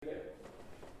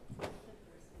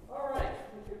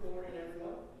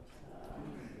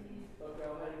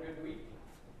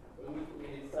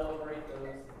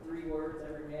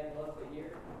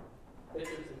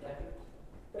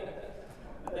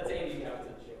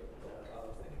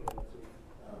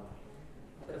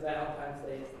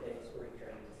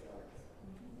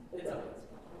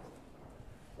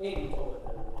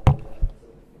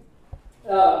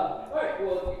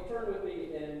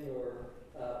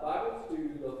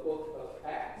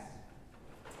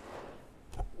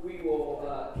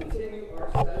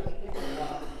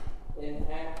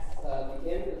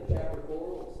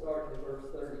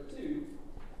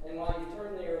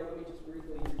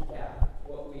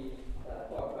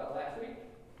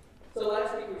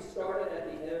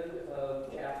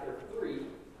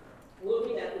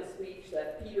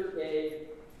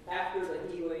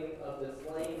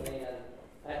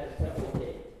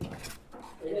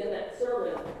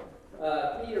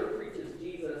Peter preaches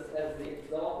Jesus as the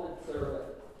exalted servant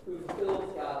who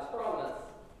fulfills God's promise,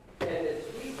 and it's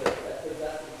Jesus that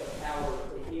possesses the power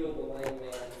to heal the lame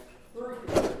man through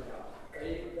Peter and John.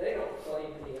 They don't claim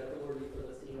any authority for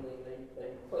this healing. They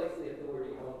place the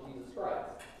authority on Jesus Christ.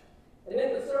 And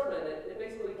in the sermon, it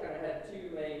basically kind of had two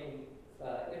main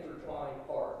intertwined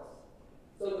parts.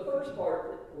 So the first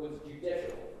part was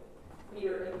judicial.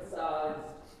 Peter emphasized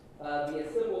the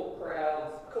assembled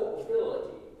crowd's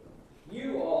culpability.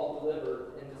 You all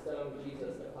delivered and stoned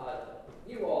Jesus to Pilate.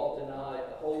 You all denied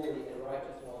the holy and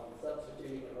righteous one,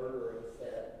 substituting a murderer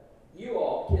instead. You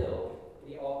all killed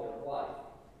the author of life.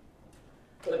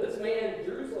 But this man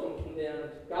Jerusalem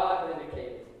condemned, God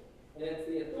vindicated. And it's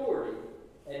the authority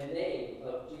and name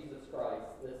of Jesus Christ,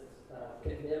 this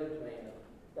condemned man,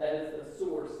 that is the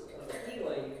source of the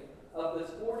healing of this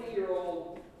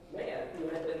 40-year-old man who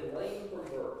had been lame from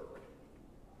birth.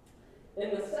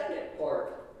 In the second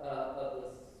part of the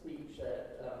speech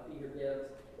that Peter gives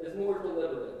is more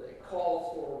deliberative. It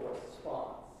calls for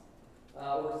a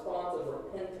response of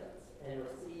repentance and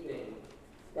receiving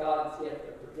God's gift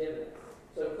of forgiveness.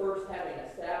 So first, having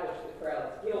established the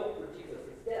crowd's guilt for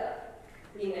Jesus' death,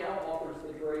 he now offers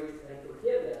the grace and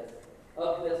forgiveness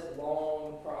of this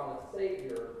long-promised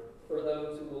Savior for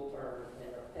those who will turn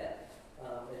and repent.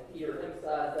 And Peter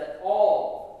emphasized that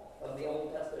all of the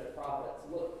Old Testament prophets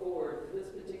look forward to this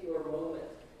particular moment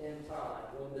in time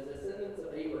when the descendants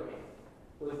of Abraham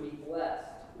would be blessed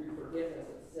through forgiveness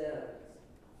of sins,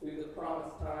 through the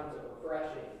promised times of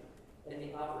refreshing, and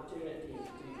the opportunity to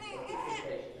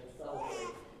participate and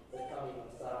celebrate the coming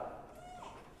Messiah.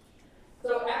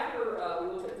 So after we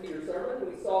looked at Peter's sermon,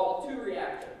 we saw two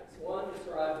reactions. One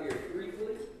described very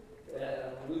briefly.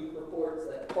 Luke reports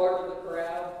that part of the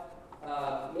crowd,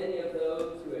 many of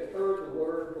those who had heard the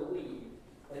word believed,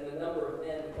 and the number of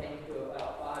men came to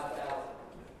about 5,000.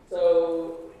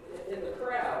 So in the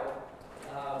crowd,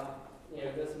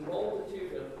 this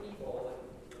multitude of people, and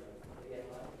again,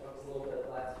 I talked a little bit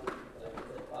last week, like I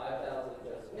said, 5,000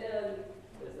 just men,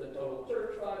 is the total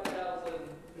church 5,000,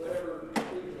 whatever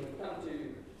conclusion you come to,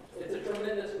 it's a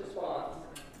tremendous response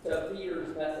to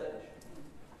Peter's message.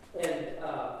 And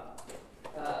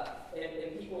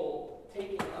people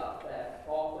taking up that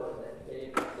offer that he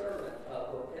gave the servant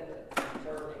of repentance and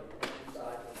turning and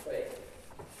exercising faith.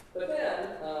 But then,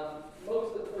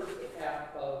 most of the first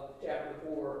half of chapter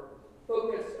 4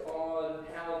 focused on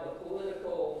how the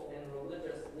political and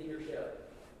religious leadership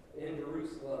in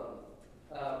Jerusalem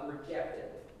rejected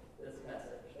this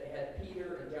message. They had Peter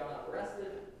and John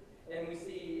arrested, and we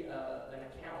see an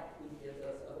account he gives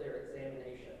us of their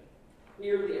examination.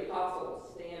 Here the apostles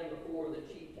stand before the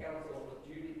chief council of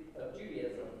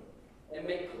Judaism and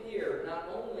make clear not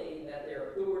only that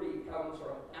their authority comes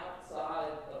from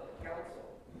outside of the council,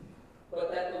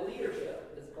 but that the leadership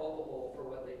is culpable for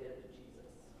what they did to Jesus.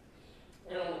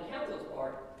 And on the council's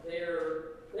part,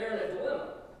 they're in a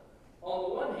dilemma. On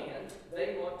the one hand, they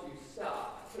want to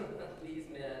stop these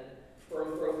men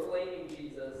from proclaiming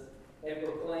Jesus and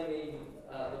proclaiming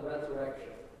the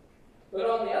resurrection. But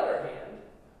on the other hand,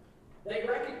 they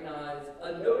recognize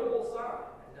a notable sign,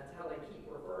 and that's how they keep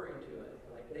referring to it.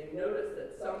 Like they notice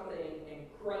that something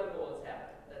incredible has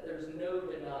happened, that there's no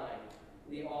denying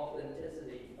the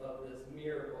authenticity of this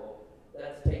miracle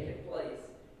that's taken place,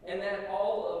 and that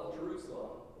all of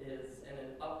Jerusalem is in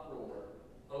an uproar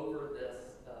over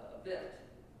this event.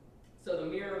 So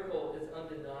the miracle is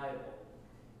undeniable,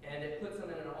 and it puts them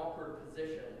in an awkward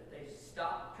position. If they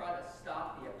try to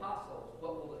stop the apostles, how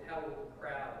will the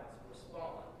crowds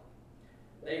respond?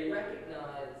 They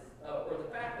recognize, or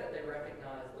the fact that they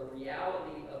recognize the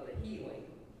reality of the healing,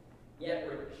 yet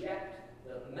reject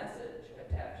the message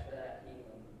attached to that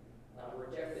healing,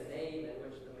 reject the name in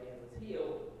which the man was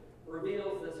healed,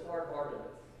 reveals this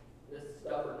hard-heartedness, this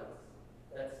stubbornness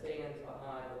that stands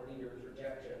behind the leader's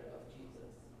rejection of Jesus.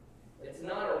 It's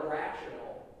not a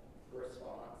rational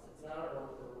response. It's not a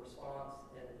response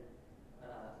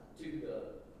to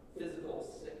the physical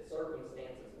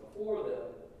circumstances before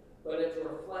them, but it's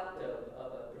reflective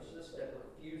of a persistent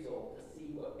refusal to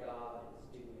see what God is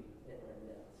doing in their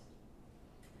midst.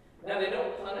 Now, they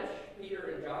don't punish Peter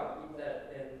and John. Keep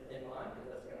that in mind, because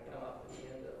that's going to come up at the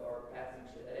end of our passage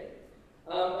today.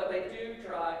 But they do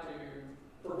try to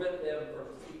prevent them from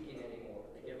speaking anymore.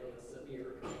 They give them a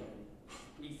severe command: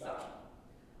 be silent.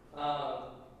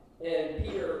 And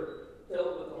Peter,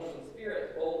 filled with the Holy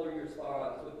Spirit, boldly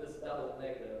responds with this double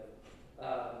negative.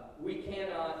 We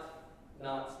cannot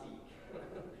not speak.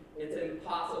 It's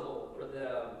impossible for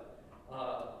them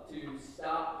to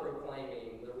stop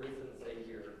proclaiming the risen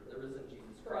Savior, the risen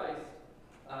Jesus Christ,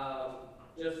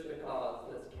 just because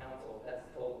this council has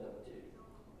told them to.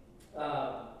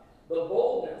 The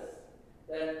boldness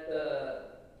that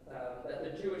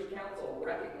the Jewish council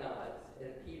recognized in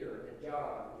Peter and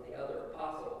John and the other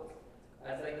apostles,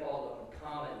 as they called them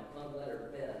common,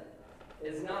 unlettered men,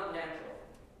 is not natural,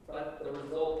 but the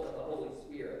result of the Holy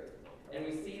Spirit. And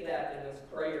we see that in this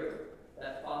prayer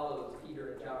that follows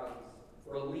Peter and John's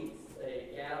release. They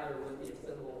gather with the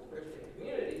assembled Christian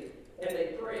community, and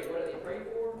they pray. What do they pray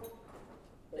for?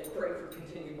 They pray for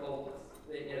continued boldness.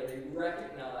 They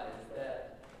recognize that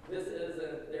this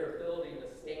isn't their ability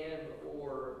to stand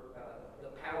before the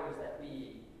powers that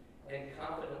be and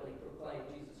confidently proclaim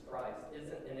Jesus Christ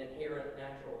isn't an inherent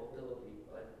natural ability,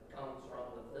 but comes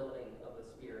from the filling of the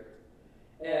Spirit.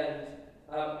 And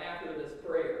after this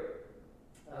prayer,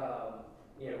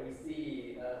 we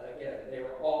see, again, they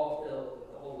were all filled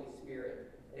with the Holy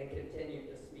Spirit and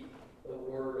continued to speak the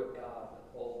Word of God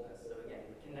with boldness. So again,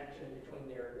 the connection between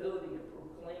their ability to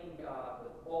proclaim God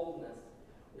with boldness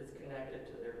is connected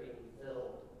to their being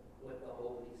filled with the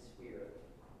Holy Spirit.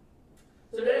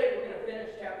 So today we're going to finish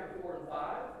chapter 4 and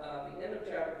 5. The end of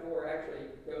chapter 4 actually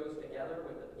goes together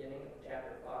with the beginning of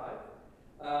chapter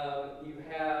 5. You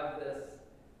have this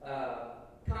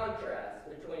contrast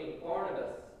between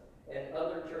Barnabas and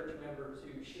other church members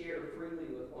who share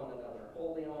freely with one another,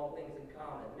 holding all things in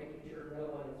common, making sure no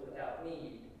one is without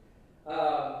need.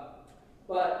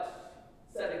 But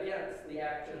set against the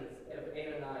actions of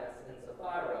Ananias and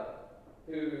Sapphira,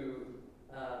 who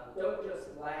don't just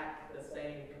lack the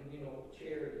same communal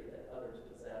charity that others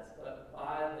possess, but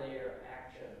by their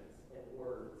actions and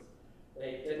words,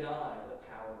 they deny the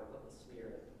power of the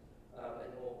Spirit.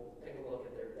 And we'll take a look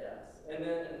at their deaths. And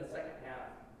then in the second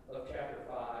half of chapter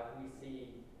 5, we see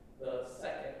the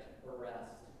second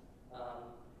arrest,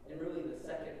 and really the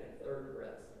second and third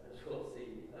arrest, as we'll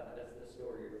see as the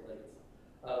story relates,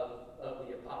 of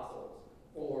the apostles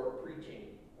for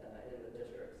preaching in the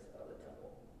districts of the temple.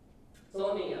 So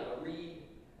let me read.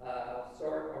 I'll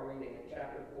start our reading in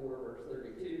chapter 4, verse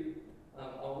 32.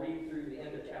 I'll read through the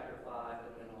end of chapter 5,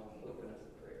 and then I'll open us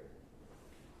in prayer.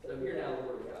 So hear now the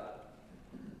word of God.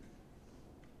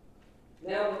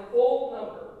 Now the full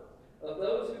number of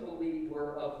those who believed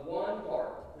were of one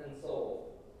heart and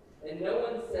soul, and no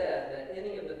one said that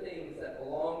any of the things that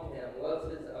belonged to him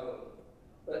was his own,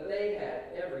 but they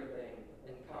had everything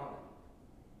in common.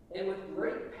 And with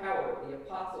great power the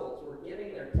apostles were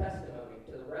giving their testimony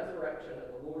to the resurrection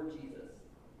of the Lord Jesus,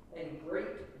 and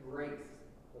great grace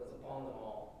was upon them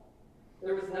all.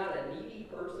 There was not a needy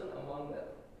person among them,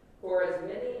 for as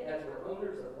many as were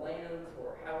owners of lands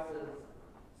or houses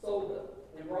sold them,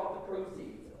 and brought the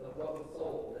proceeds of what was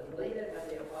sold, and laid it at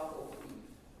the apostles' feet,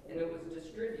 and it was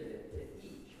distributed to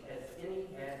each as any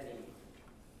had need.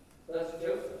 Thus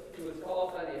Joseph, who was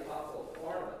called by the apostles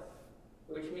Barnabas,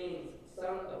 which means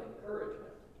son of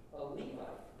encouragement, a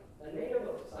Levite, a native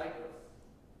of Cyprus,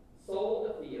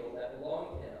 sold a field that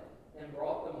belonged to him, and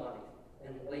brought the money,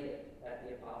 and laid it at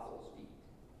the apostles' feet.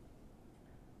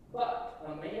 But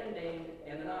a man named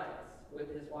Ananias,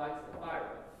 with his wife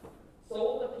Sapphira,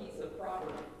 sold a piece of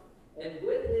property, and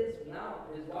with his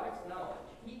wife's knowledge,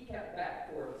 he kept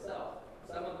back for himself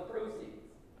some of the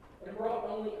proceeds, and brought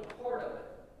only a part of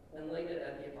it, and laid it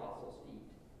at the apostles' feet.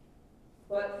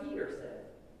 But Peter said,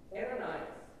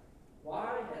 Ananias,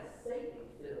 why has Satan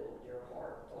filled your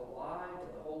heart to lie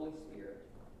to the Holy Spirit,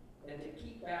 and to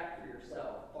keep back for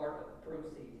yourself part of the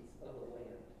proceeds of the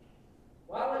land?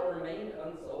 While it remained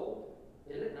unsold,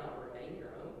 did it not remain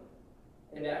your own?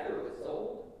 And after it was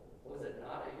sold, was it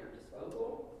not at your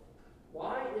disposal?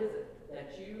 Why is it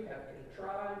that you have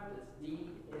contrived this deed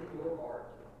in your heart?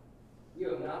 You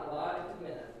have not lied to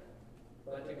men,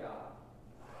 but to God.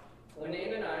 When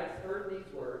Ananias heard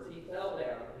these words, he fell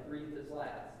down and breathed his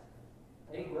last.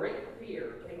 And great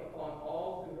fear came upon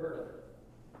all who heard of it.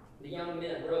 The young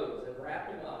men rose and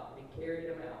wrapped him up and carried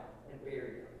him out and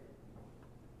buried him.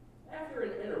 After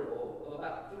an interval of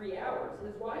about 3 hours,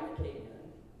 his wife came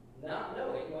in, not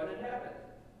knowing what had happened.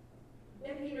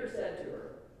 And Peter said to her,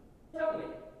 Tell me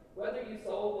whether you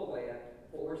sold the land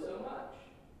for so much.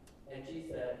 And she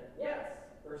said, Yes,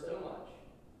 for so much.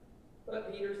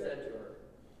 But Peter said to her,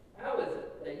 How is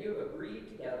it that you have agreed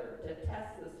together to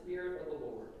test the Spirit of the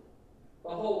Lord?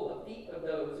 Behold, the feet of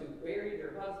those who buried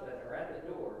your husband are at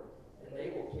the door, and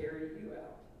they will carry you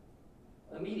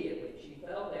out. Immediately she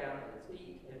fell down at his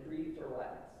feet and breathed her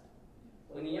last.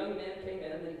 When the young men came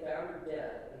in, they found her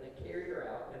dead, and they carried her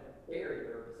out and buried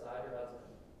her beside her husband.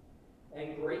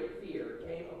 And great fear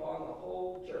came upon the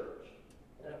whole church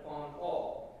and upon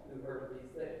all who heard of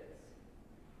these things.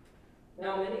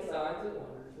 Now many signs and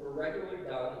wonders were regularly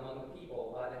done among the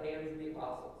people by the hands of the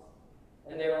apostles,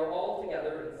 and they were all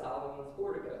together in Solomon's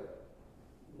portico.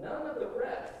 None of the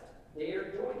rest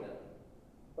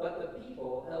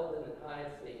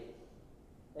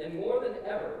And more than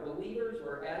ever, believers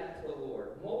were added to the Lord,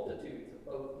 multitudes of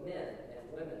both men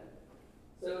and women,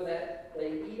 so that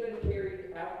they even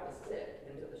carried out the sick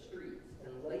into the streets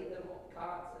and laid them on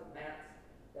cots and mats,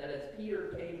 that as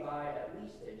Peter came by, at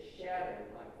least his shadow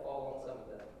might fall on some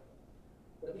of them.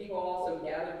 The people also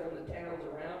gathered from the towns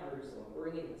around Jerusalem,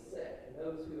 bringing the sick and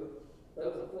those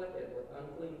afflicted with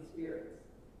unclean spirits,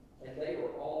 and they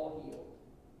were all healed.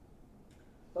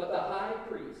 But the high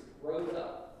priest rose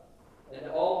up, and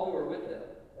all who were with him,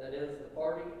 that is, the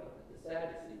party of the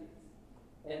Sadducees,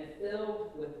 and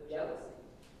filled with jealousy,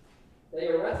 they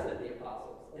arrested the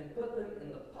apostles and put them in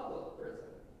the public prison.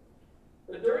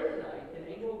 But during the night, an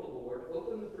angel of the Lord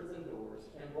opened the prison doors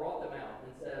and brought them out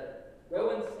and said,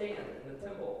 "Go and stand in the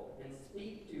temple and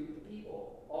speak to the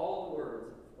people all the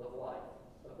words of life,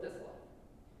 of this life."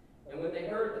 And when they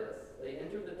heard this, they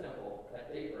entered the temple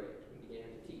at daybreak and began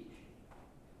to teach.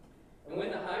 And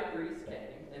when the high priest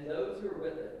came, and those who were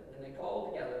with him, and they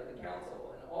called together the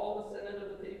council and all the senate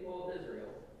of the people of Israel,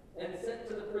 and sent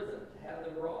to the prison to have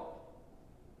them brought.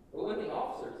 But when the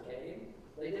officers came,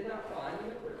 they did not find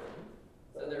them in prison,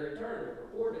 so they returned and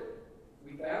reported,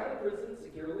 "We found the prison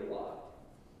securely locked,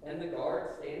 and the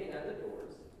guards standing at the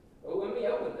doors. But when we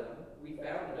opened them, we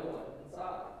found no one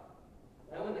inside."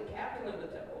 Now when the captain of the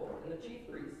temple and the chief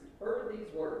priests heard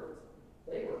these words,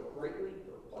 they were greatly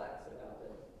perplexed about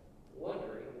them,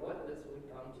 wondering what this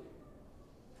would come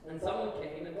to. And someone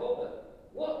came and told them,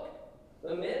 "Look,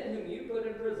 the men whom you put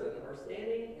in prison are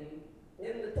standing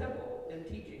in the temple and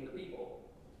teaching the people."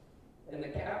 And the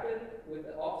captain with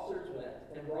the officers went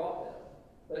and brought them,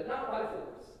 but not by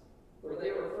force, for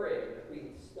they were afraid of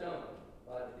being stoned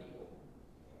by the people.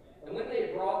 And when they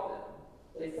had brought them,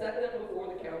 they set them before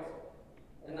the council.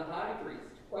 And the high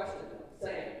priest questioned them,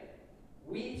 saying,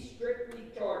 "We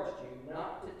strictly charged you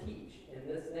not to teach in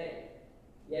this name.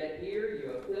 Yet here you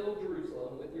have filled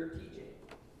Jerusalem with your teaching,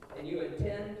 and you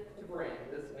intend to bring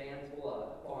this man's blood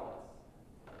upon us."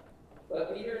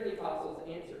 But Peter and the apostles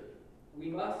answered, "We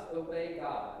must obey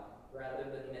God rather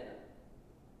than men.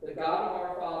 The God of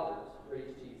our fathers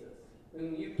raised Jesus,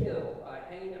 whom you killed by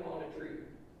hanging him on a tree.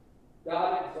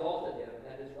 God exalted him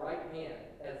at his right hand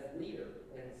as leader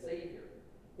and Savior,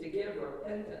 to give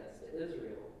repentance to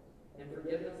Israel and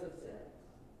forgiveness of sins.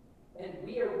 And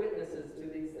we are witnesses to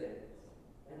these things,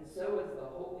 and so is the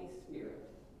Holy Spirit,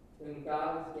 whom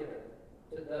God has given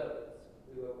to those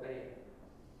who obey him."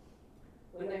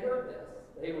 When they heard this,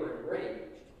 they were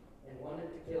enraged and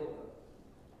wanted to kill them.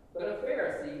 But a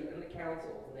Pharisee in the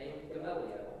council named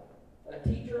Gamaliel, a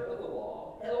teacher of the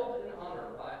law, held in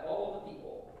honor by all the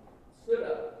people, stood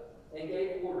up and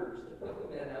gave orders to put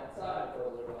the men outside for a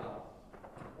little while.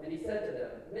 And he said to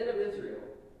them, "Men of Israel,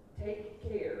 take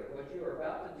care what you are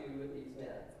about to do with these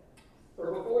men.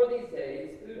 For before these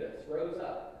days, Theudas rose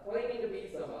up, claiming to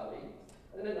be somebody,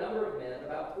 and a number of men,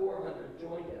 about 400,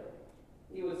 joined him.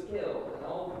 He was killed, and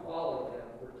all who followed him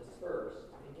were dispersed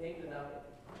and came to nothing.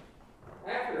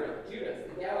 After him, Judas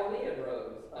the Galilean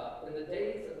rose up in the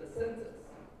days of the census,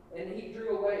 and he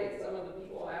drew away some of the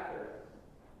people after him.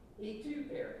 He too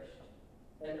perished,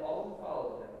 and all who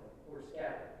followed him were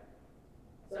scattered.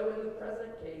 So in the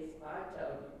present case, I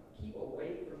tell you, keep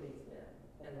away from these men,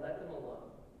 and let them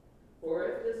alone. For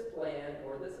if this plan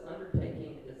or this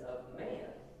undertaking is of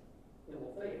man, it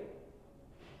will fail.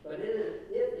 But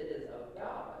if it is of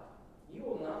God, you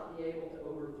will not be able to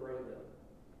overthrow them.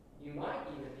 You might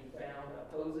even be found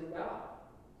opposing God."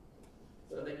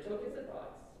 So they took his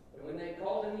advice, and when they had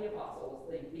called in the apostles,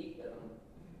 they beat them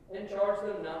and charged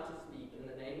them not to speak in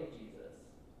the name of Jesus,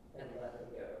 and let them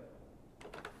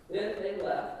go. Then they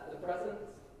left the presence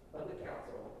of the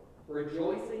council,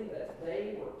 rejoicing that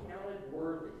they were counted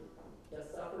worthy to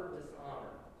suffer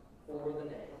dishonor for the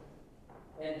name.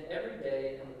 And every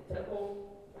day in the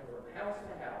temple and from house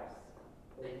to house,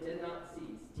 they did not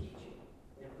cease teaching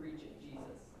and preaching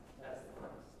Jesus as the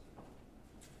Christ.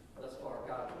 Thus far,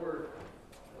 God's word.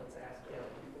 Let's ask him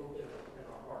to open in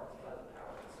our hearts by the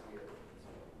power of the Spirit.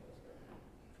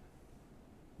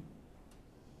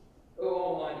 O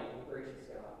Almighty and gracious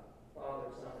God, Father,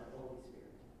 Son, and Holy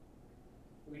Spirit,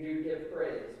 we do give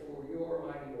praise for your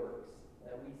mighty works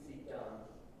that we see done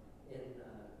in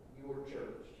your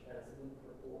church, as Luke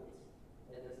reports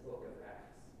in this book of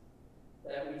Acts.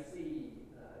 That we see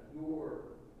your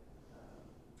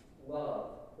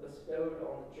love bestowed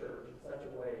on the church in such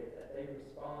a way that they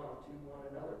respond to one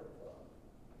another with love.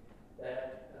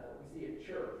 That we see a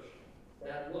church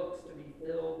that looks to be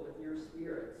filled with your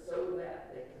Spirit so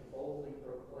that they can boldly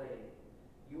proclaim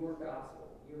your gospel,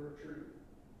 your truth,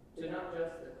 to not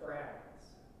just the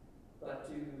crowds, but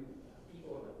to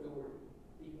people in authority,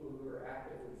 people who are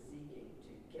actively seeking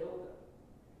to kill them.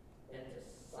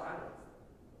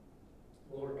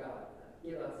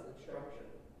 give us instruction.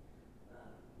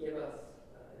 Give us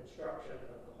instruction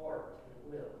of the heart and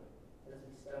will as we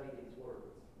study these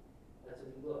words, as we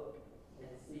look and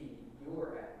see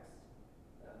your acts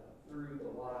through the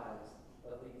lives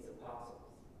of these apostles,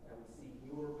 and we see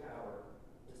your power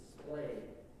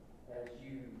displayed as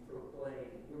you proclaim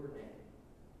your name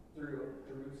through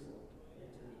Jerusalem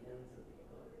into the ends of the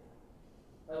earth.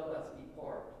 Help us be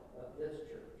part of this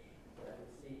church that we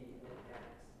see in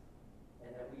Acts,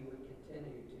 and that we would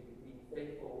continue to be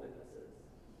faithful witnesses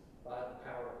by the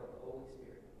power of the Holy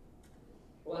Spirit.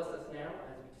 Bless us now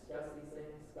as we discuss these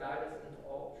things. Guide us into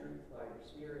all truth by your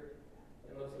Spirit,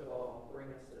 and most of all, bring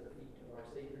us to the feet of our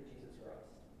Savior Jesus Christ,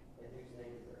 in whose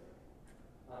name we pray.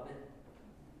 Amen.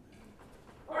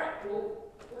 All right,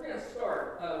 well, we're going to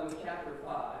start with chapter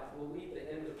 5. We'll leave the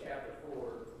end of chapter 4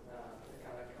 to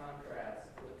kind of contrast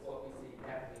with what we see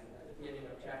happening at the beginning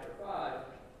of chapter 5.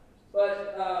 But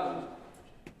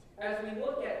as we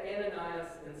look at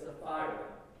Ananias and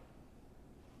Sapphira,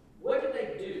 what did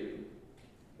they do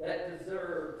that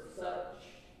deserved such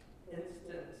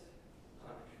instant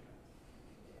punishment?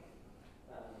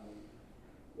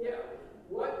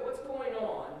 What's going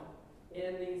on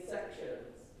in these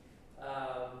sections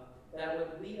that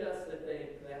would lead us to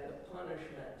think that the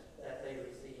punishment that they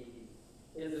receive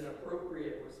is an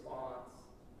appropriate response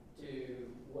to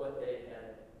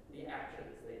the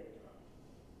actions they had done?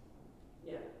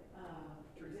 Yeah.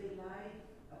 They lied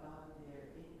about their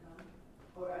income,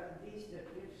 or at least the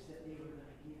gifts that they were going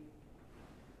to give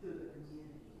to the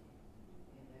community,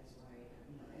 and that's why,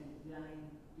 and lying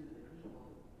to the people,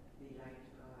 they lied to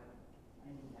God,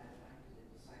 and not lying to the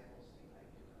disciples, they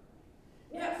lied to God.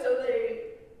 Yeah, so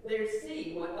they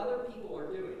see what other people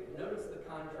are doing. Notice the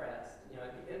contrast.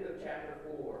 At the end of chapter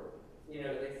 4,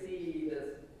 they see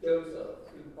this Joseph,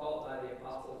 who's called by the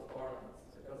apostles Barnabas,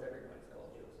 because everybody's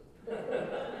called Joseph.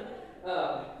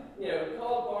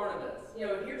 Called Barnabas.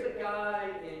 Here's a guy,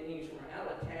 and he's from out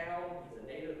of town. He's a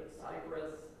native of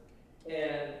Cyprus,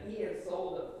 and he has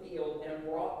sold a field and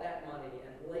brought that money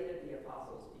and laid at the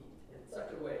apostles' feet in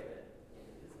such a way that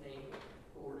his name was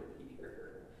recorded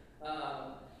here.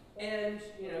 And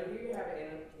here you have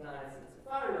Ananias and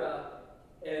Sapphira,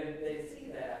 and they see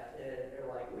that, and they're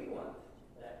like, we want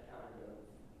that kind of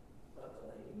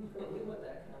acclaim. We want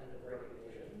that kind of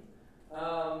recognition.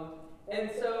 And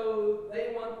so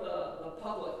they want the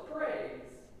public praise,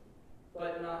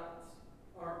 but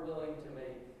aren't willing to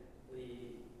make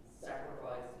the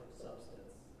sacrifice of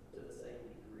substance to the same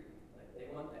degree. Like they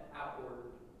want the outward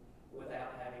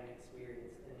without having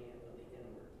experienced any of the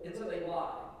inward. And so they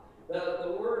lie.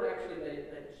 The word actually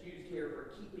that's used here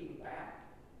for keeping back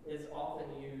is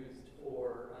often used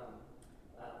for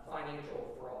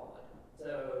financial fraud.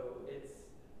 So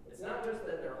it's not just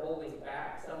that they're holding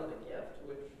back some of the gift,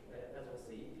 which, as we'll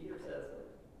see, Peter says,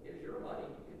 here's your money,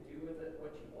 you can do with it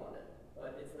what you wanted.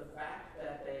 But it's the fact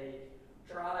that they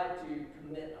try to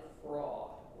commit a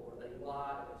fraud, or they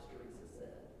lie, as Teresa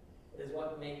said, is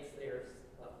what makes their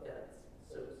offense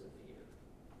so severe.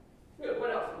 Good.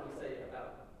 What else would we say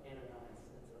about Ananias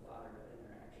and Sapphira and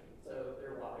their actions? So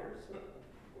they're liars.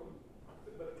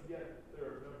 But yet,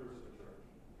 they're members of the church.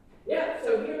 Yeah,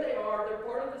 so here they are, they're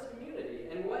part of this community.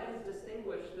 And what has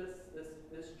distinguished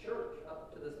this church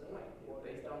up to this point,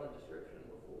 based on the description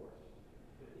before?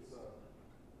 It's a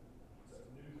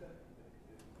new thing.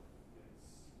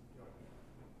 It's a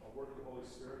work of the Holy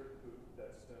Spirit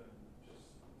that's been just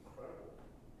incredible.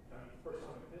 First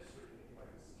time in history, anything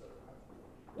like this has ever happened.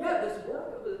 Yeah, this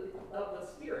work of the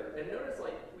Spirit. And notice,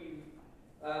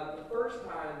 the first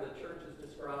time the church is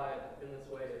described in this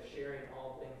way as sharing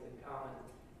all things in common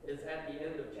is at the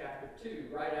end of chapter 2,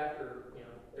 right after,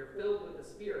 they're filled with the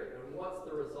Spirit. And what's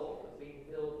the result of being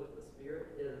filled with the Spirit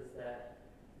is that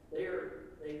they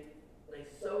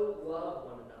so love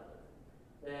one another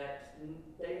that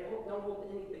they don't hold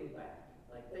anything back.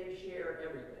 Like, they share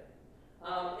everything.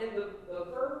 And the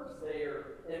verbs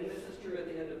there, and this is true at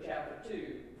the end of chapter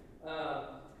 2,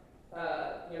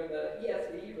 the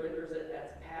ESV renders it as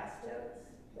past tense.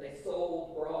 They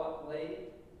sold, brought,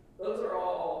 laid. Those are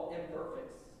all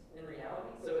imperfects in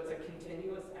reality, so it's a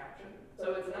continuous action.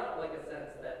 So it's not like a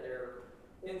sense that they're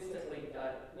instantly,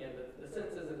 the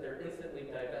sense is that they're instantly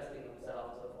divesting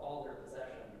themselves of all their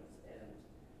possessions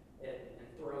and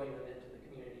throwing them into the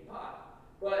community pot.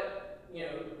 But,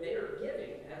 they are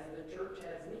giving as the church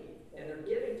has need. And they're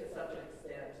giving to such an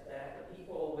extent that the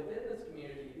people within this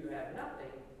community who have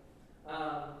nothing,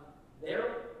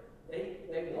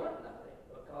 they want nothing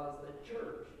because the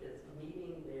church is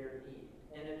meeting their need.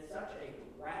 And it's such a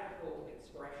radical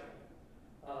expression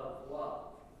of love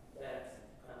that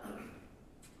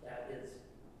is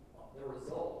the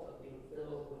result of being filled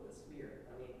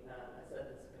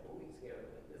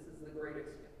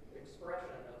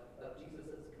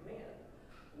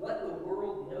let the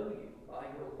world know you by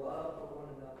your love for one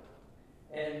another.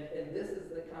 And this is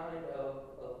the kind of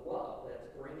love that's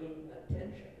bringing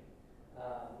attention.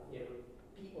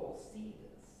 People see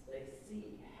this. They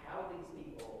see how these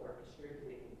people are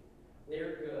distributing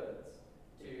their goods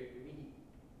to meet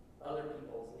other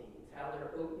people's needs, how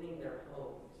they're opening their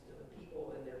homes to the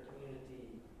people in their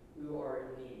community who are in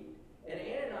need. And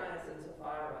Ananias and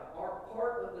Sapphira are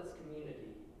part of this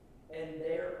community, and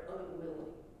they're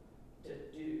unwilling to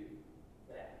do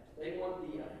that. They want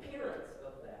the appearance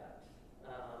of that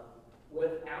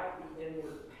without the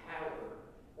inward power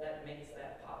that makes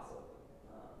that possible.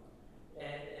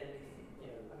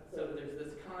 So there's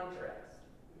this contrast.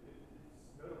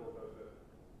 It's notable, though, that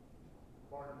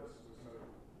Barnabas was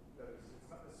noted, that it's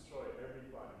not necessarily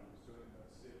everybody who's doing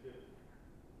this.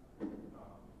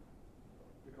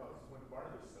 Because when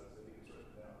Barnabas says it, he gets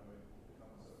written down and it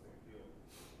becomes a big deal.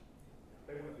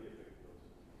 They want to be a big deal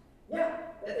too.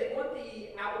 Yeah, that they want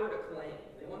the outward acclaim.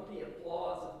 They want the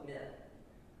applause of men.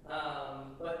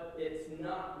 But it's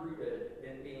not rooted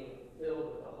in being filled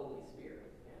with the Holy Spirit.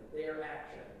 Their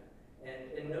action.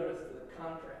 And notice the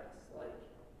contrast.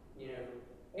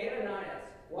 Ananias,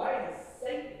 why has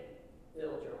Satan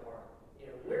filled your heart?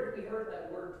 Where have we heard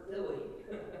that word filling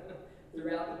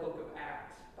throughout the book of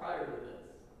Acts prior to this?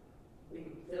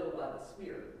 Being filled by the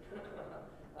Spirit.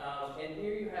 And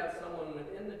here you have someone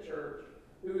within the church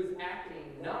who is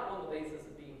acting not on the basis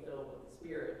of being filled with the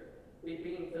Spirit, but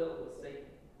being filled with Satan.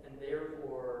 And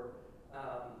therefore,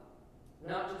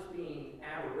 not just being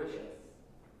avaricious,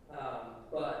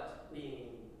 but being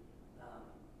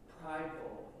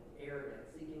prideful and arrogant,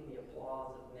 seeking the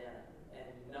applause of men, and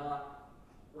not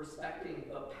respecting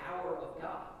the power of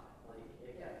God.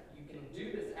 Again, you can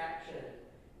do this action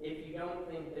if you don't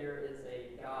think there is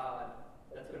a God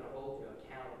that's going to hold you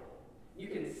accountable. You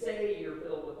can say you're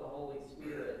filled with the Holy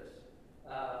Spirit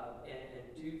and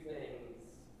do things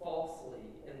falsely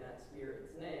in that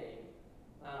Spirit's name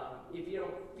if you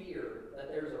don't fear that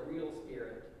there's a real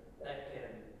Spirit that can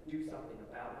do something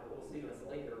about it. We'll see this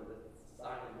later with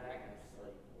Simon Magnus,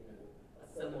 a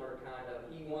similar kind of,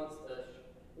 he wants the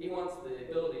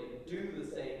ability to do the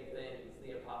same things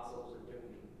the apostles are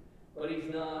doing, but he's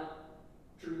not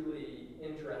truly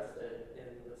interested in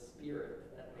the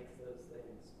Spirit that makes those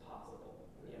things possible.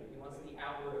 He wants the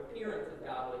outward appearance of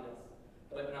godliness,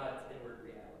 but not its inward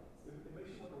reality. It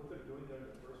makes you wonder what they're doing there in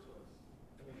the first place.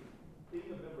 Being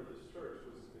a member of this church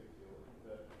was a big deal.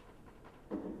 That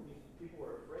people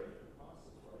were afraid of the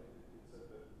apostles, right? It said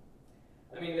that.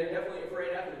 They're definitely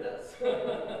afraid after this.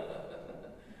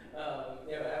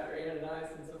 After Ananias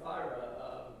and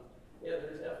Sapphira,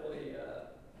 there's definitely,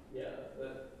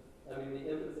 the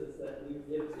emphasis that Luke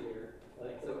gives here.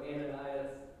 So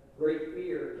Ananias, great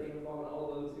fear came upon all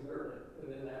those who heard it. And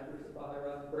then after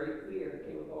Sapphira, great fear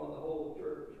came upon the whole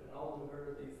church and all who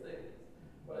heard these things.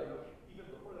 Even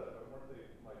before that, weren't they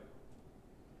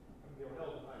they were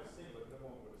held in high esteem, but no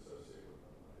one would associate with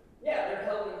them, right? Yeah, they're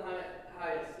held in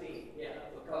high esteem,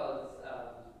 because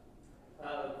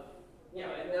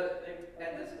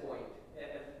at this point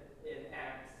in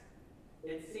Acts,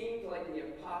 it seems like the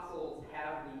apostles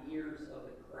have the ears of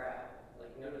the crowd.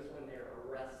 Notice when they're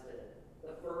arrested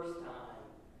the first time,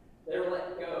 they're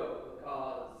let go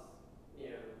because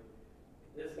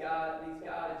these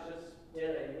guys just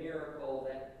did a miracle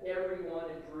that everyone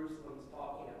in Jerusalem's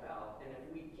talking about, and if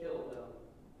we kill them,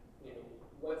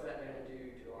 what's that going to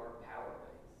do to our power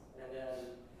base? And then,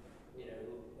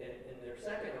 in their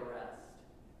second arrest,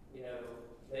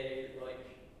 they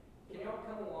can y'all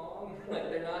come along?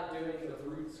 They're not doing the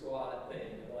brute squad thing,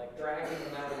 dragging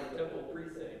them out of the temple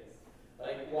precincts.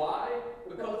 Why?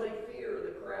 Because they fear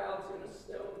the crowd's going to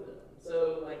stone them.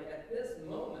 So, at this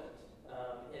moment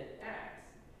in Acts,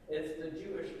 it's the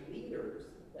Jewish leaders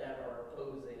that are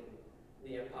opposing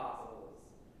the apostles.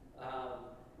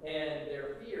 And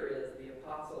their fear is the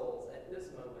apostles at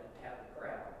this moment have the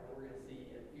crowd. And we're going to see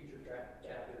in future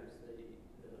chapters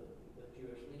the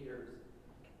Jewish leaders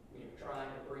trying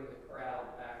to bring the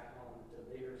crowd back onto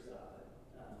their side.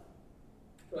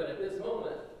 But at this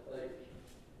moment,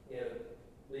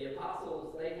 the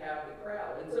apostles, they have the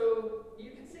crowd. And so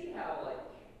you can see how,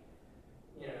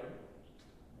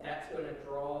 that's going to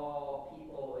draw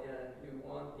people in who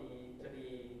want to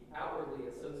be outwardly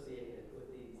associated with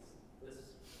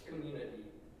this community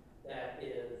that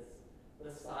is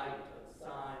the site of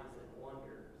signs and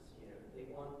wonders. They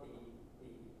want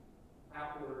the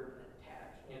outward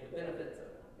attachment, the benefits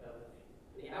of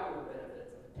the outward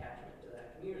benefits of attachment to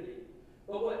that community.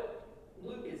 But what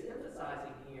Luke is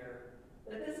emphasizing here,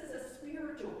 that this is a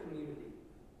spiritual community.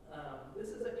 This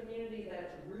is a community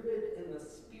that's rooted in the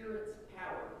Spirit's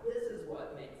power. This is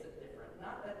what makes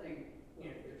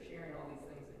sharing all these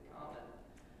things in common.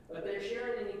 But they're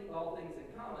sharing all things in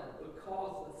common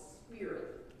because the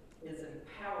Spirit is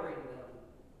empowering them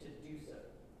to do so.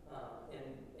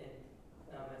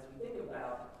 As we think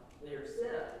about their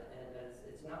sin, and as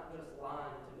it's not just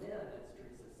lying to men, as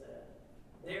Teresa said,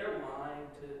 they're lying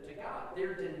to God.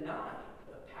 They're denying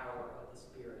the power of the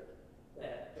Spirit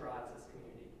that drives this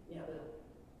community. Yeah, Bill?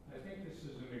 I think this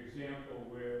is an example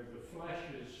where the flesh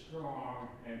is strong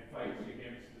and fights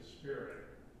against the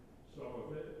Spirit.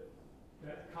 So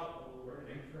that couple were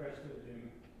interested in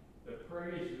the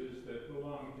praises that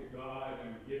belong to God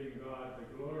and giving God the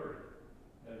glory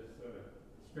as the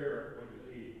Spirit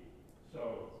would lead.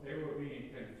 So they were being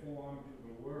conformed to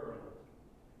the world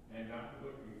and not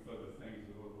looking for the things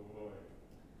of the Lord.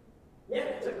 Yeah,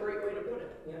 that's a great way to put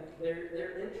it. Yeah,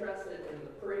 they're interested in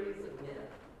the praise of men,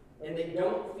 and they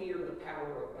don't fear the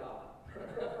power of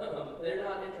God. They're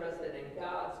not interested in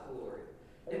God's glory.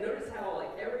 And notice how,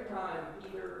 like, every time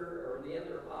Peter or the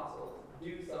other apostles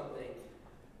do something,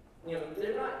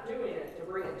 they're not doing it to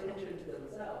bring attention to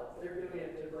themselves. They're doing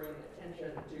it to bring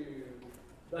attention to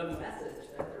the message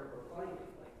that they're proclaiming.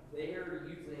 Like, they're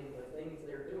using the things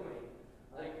they're doing.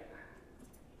 Like,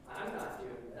 I'm not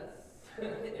doing this.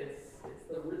 It's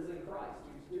the risen Christ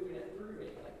who's doing it through me.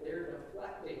 Like, they're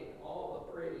deflecting all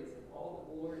the praise and all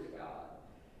the glory to God.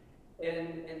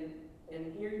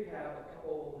 And here you have a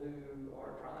couple who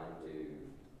are trying to,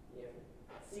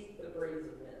 seek the praise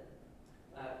of men.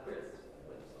 Chris,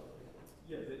 what is something?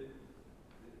 Yeah,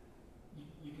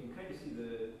 you can kind of see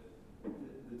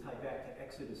the tie back to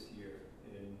Exodus here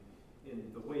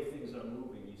in the way things are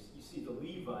moving. You see the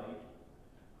Levite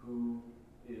who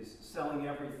is selling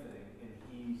everything, and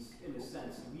he's in a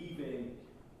sense leaving,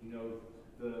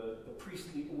 the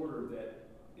priestly order that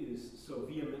is so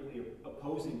vehemently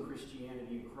opposing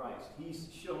Christianity and Christ. He's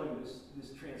showing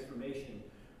this transformation,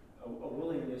 a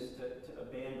willingness to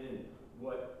abandon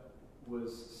what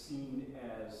was seen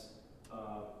as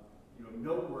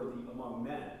noteworthy among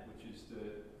men, which is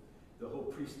the whole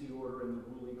priestly order and the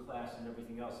ruling class and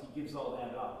everything else. He gives all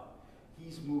that up.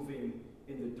 He's moving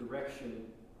in the direction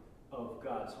of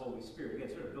God's Holy Spirit. Again,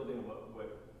 sort of building on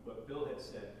what Bill had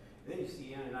said. And then you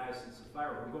see Ananias and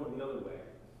Sapphira who are going the other way.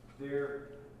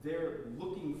 They're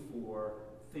looking for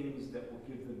things that will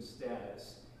give them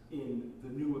status in the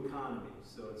new economy.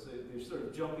 So they're sort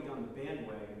of jumping on the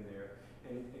bandwagon there.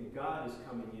 And God is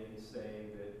coming in and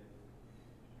saying that,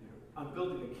 I'm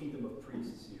building a kingdom of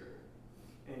priests here.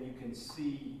 And you can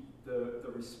see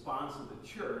the response of the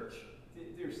church.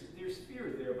 There's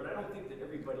fear there, but I don't think that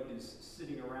everybody is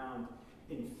sitting around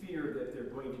in fear that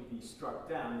they're going to be struck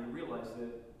down. They realize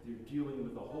that they're dealing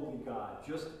with a holy God,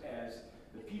 just as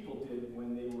the people did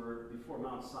when they were before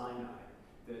Mount Sinai.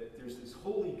 That there's this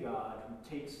holy God who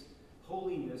takes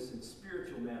holiness and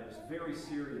spiritual matters very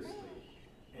seriously,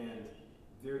 and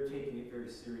they're taking it very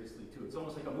seriously too. It's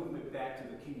almost like a movement back to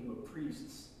the kingdom of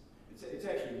priests. It's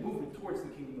actually a movement towards the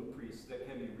kingdom of priests that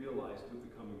can be realized with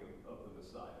the coming of the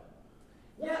Messiah.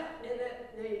 Yeah, and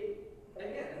that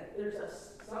there's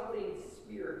something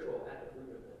spiritual at the root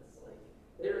of this. Like,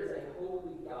 there is a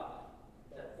holy God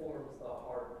that forms the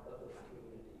heart of this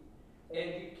community. And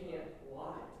you can't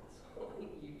lie to this.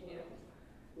 You can't,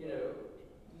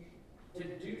 to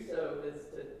do so is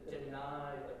to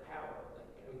deny the power.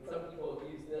 Like, some people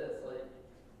use this, like,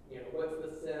 what's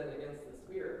the sin against the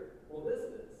Spirit? Well, this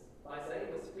is, by saying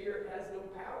the Spirit has no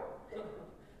power.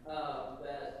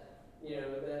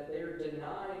 That they're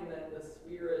denying that the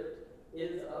Spirit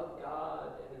is of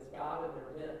God and is God in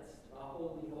their midst. A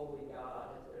holy, holy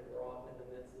God has been brought in the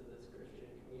midst of this Christian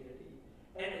community.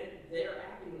 And they're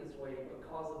acting this way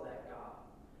because of that God.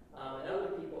 And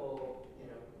other people,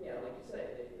 like you say,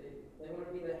 they want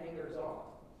to be the hangers-on.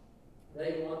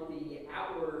 They want the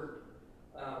outward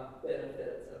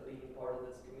benefits of being part of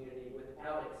this community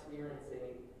without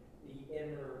experiencing the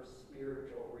inner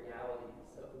spiritual realities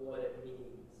of what it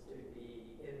means to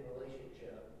be in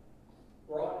relationship,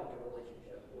 brought into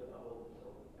relationship with a holy,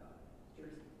 holy God.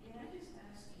 Teresa? Can I just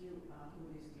ask you who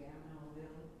this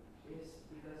Gamaliel is?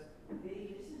 Because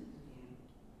they listen to him.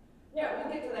 Yeah, we'll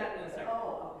get to that in a second.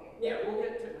 Oh, okay. Yeah, we'll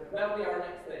get to that'll be our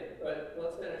next thing. But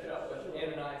let's finish up with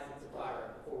Ananias and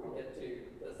Sapphira before we get to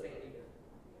the Sanhedrin.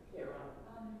 Yeah,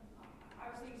 Ron.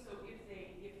 I was thinking, so if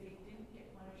they didn't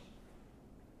get punished,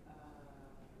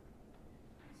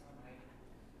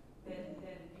 then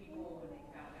people, when they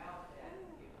found out that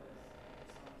it was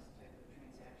some type of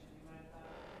transaction, they might have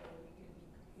thought, okay, we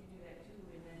can do that too,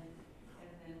 and then I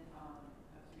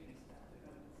was reading stuff, it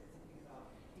said something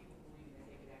about people believing that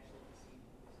they could actually receive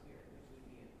the Spirit, which would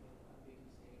be a big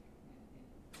mistake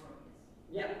and erroneous.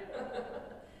 Yeah.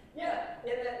 Yeah,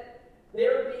 and that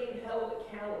they're being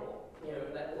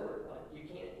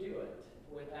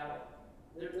out,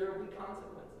 there will be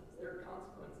consequences. There are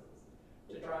consequences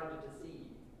to trying to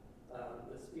deceive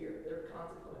the Spirit. There are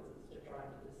consequences to trying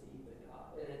to deceive the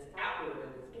God. And it's outward in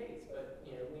this case, but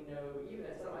we know even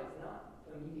if somebody's not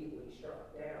immediately struck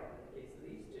down in the case of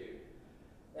these two,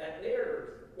 that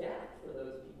there's death for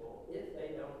those people if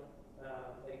they don't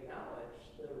acknowledge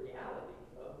the reality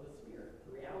of the Spirit,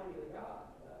 the reality of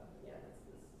God. Again, it's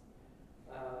this.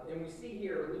 And we see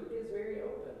here, Luke is very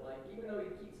open. Like, even though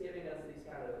he keeps giving us these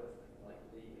kind of, like,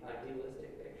 the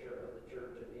idealistic picture of the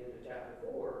church at the end of chapter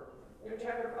 4, in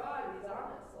chapter 5, he's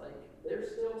honest. Like,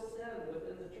 there's still sin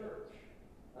within the church.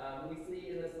 We see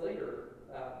in this later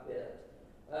bit.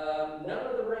 None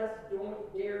of the rest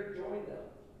dare join them.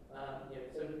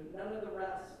 So none of the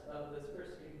rest of this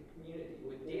Christian community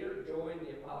would dare join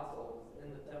the apostles in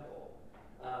the temple.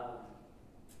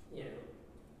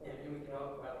 And we can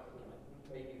talk about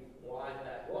maybe why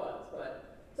that was, but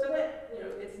so that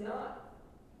it's not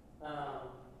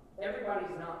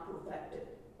everybody's not perfected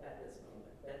at this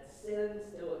moment. That sin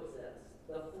still exists,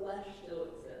 the flesh still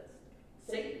exists,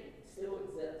 Satan still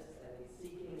exists, and he's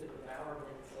seeking to devour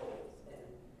men's souls.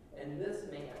 And this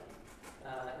man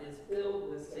is filled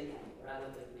with Satan rather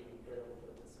than being filled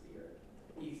with the Spirit.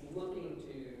 He's looking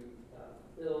to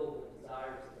fill the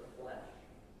desires of the flesh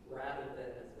rather than,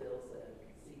 as Bill said,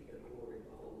 seek the glory of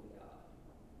the Holy God.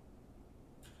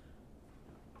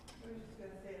 I was just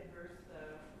going to say in verse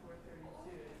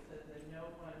 432, it says that no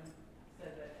one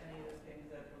said that any of the things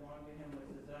that belonged to him was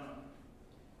his own.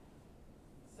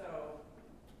 So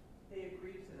they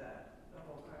agreed to that, the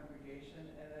whole congregation,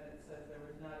 and then it says there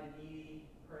was not a needy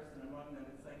person among them.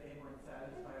 It's like they weren't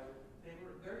satisfied with,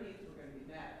 their needs were going to be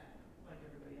met, like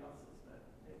everybody else's, but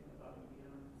they went above and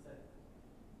beyond and said,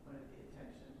 wanted the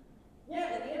attention.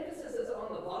 Yeah, and the emphasis is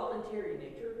on the voluntary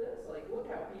nature of this. Like, look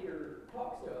how Peter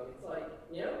talks to him. It's like,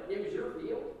 it was your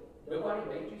field. Nobody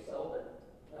made you sell it.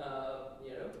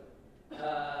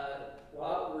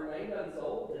 While it remained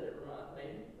unsold, did it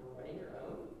remain your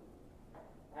own?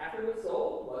 After it was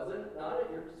sold, was it not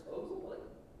at your disposal? Like,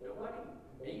 nobody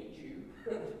made you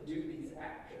do these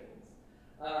actions.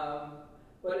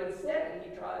 But instead, he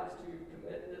tries to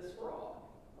commit this fraud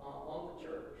on the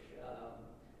church.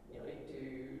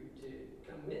 To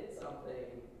commit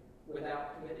something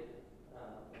without committing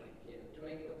it. To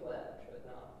make the pledge, but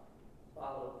not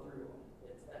follow through on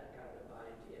it. It's that kind of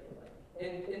idea.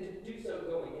 And to do so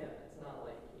going in. It's not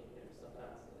like,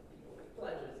 sometimes people make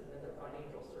pledges and then their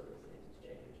financial circumstances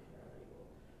change.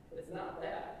 It's not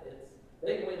that. It's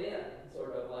they went in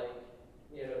sort of like,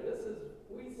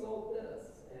 we sold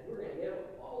this and we're going to give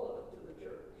all of it to the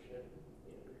church, and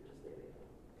you're just getting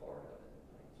part of it.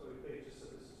 So if they just said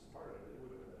this is part of it, it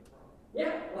would have been a problem.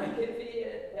 Yeah, like if he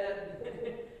had,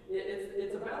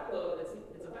 it's about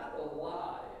the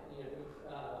lie,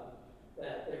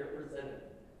 that they're presenting,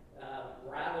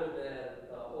 rather than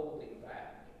the holding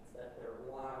back. It's that they're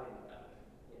lying about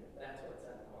it. That's what's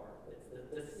at the heart. It's the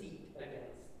deceit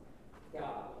against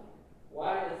God.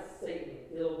 Why has Satan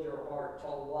filled your heart to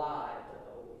lie to the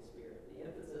Holy Spirit? The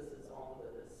emphasis is on the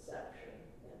deception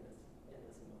in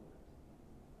this moment.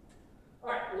 All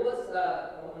right, well,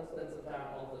 I want to spend some time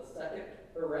on the second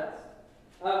arrest.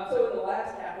 So in the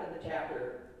last half of the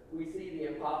chapter, we see the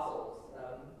apostles,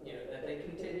 that they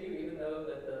continue, even though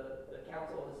that the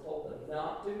council has told them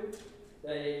not to,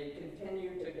 they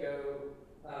continue to go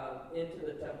into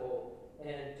the temple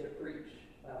and to preach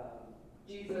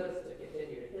Jesus, to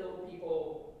continue to heal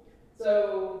people.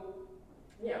 So,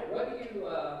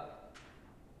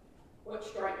 what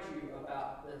strikes you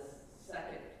about this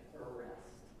second arrest,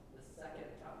 the second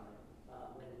time?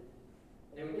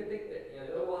 And we can think that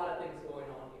there are a lot of things going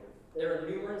on here. There are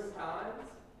numerous times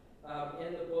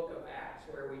in the book of Acts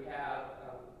where we have,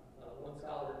 one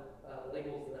scholar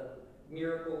labels them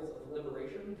miracles of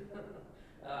liberation.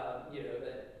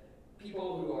 That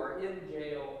people who are in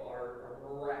jail are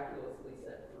miraculously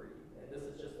set free. And this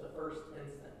is just the first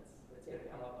instance. It's going to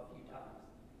come up a few times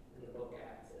in the book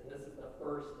Acts. And this is the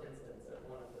first instance of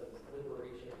one of those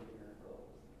liberation miracles.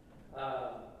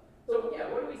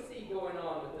 What do we see going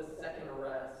on with this second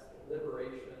arrest,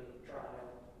 liberation,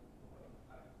 trial?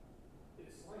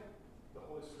 It's like the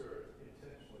Holy Spirit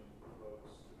intentionally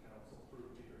provokes the council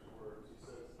through Peter's words. He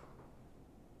says,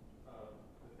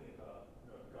 the thing about,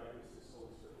 God gives his Holy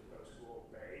Spirit to those who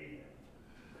obey him.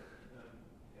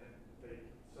 And they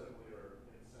suddenly are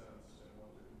incensed and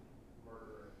want to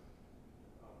murder him.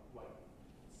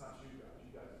 It's not you guys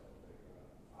don't obey God.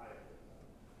 I obey God.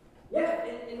 Yeah,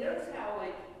 and notice how,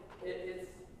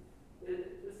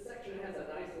 this section has a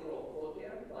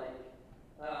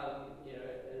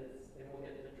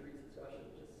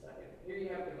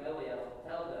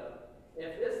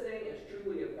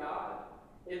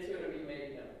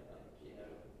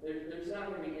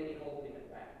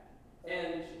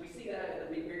see that at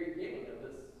the very beginning of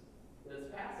this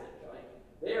passage. Like,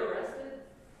 they arrested.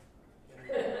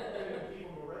 And keep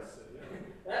them arrested, yeah.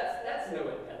 That's no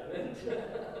impediment.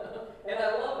 And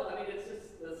I love, I mean, it's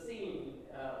just the scene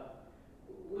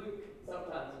Luke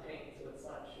sometimes paints with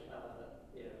such,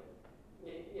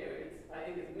 I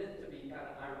think it's meant to be kind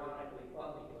of ironically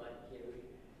funny. Like,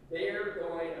 they're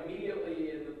going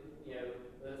immediately,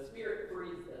 the Spirit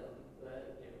frees them,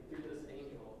 through this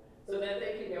angel, so that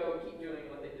they can go and keep doing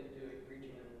what they've been doing,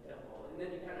 preaching in the temple. And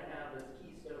then you kind of have this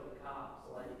Keystone Cops,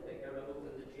 like, they go to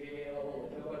open the jail,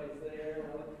 and nobody's there,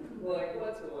 like,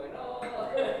 what's going on?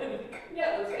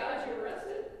 Yeah, those guys you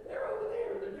arrested, they're over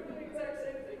there. They're doing the exact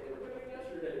same thing they were doing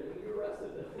yesterday when you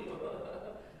arrested them.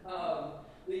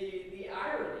 The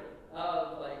irony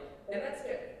of, like, and that's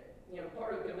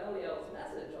part of Gamaliel's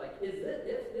message, like, is that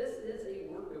if this is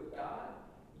a work of God,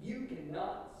 you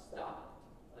cannot stop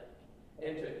it. Like,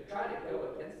 and to try to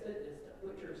go against it is to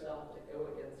put yourself to go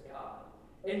against God.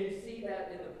 And you see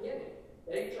that in the beginning.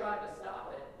 They tried to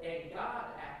stop it, and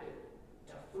God acted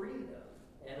to free them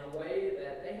in a way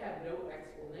that they had no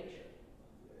explanation.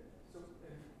 So,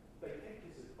 and they take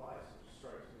his advice, which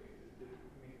strikes me. I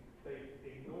mean, they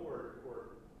ignored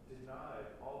or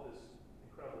denied all this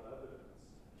incredible evidence,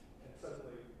 and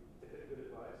suddenly they get good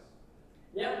advice.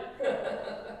 Yeah.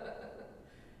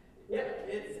 Yeah,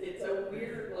 it's a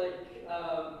weird, like,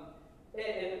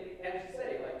 and as you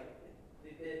say, like,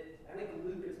 I think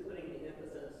Luke is putting the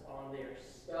emphasis on their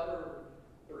stubborn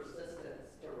persistence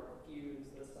to refuse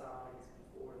the signs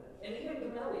before them. And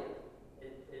even Gamaliel,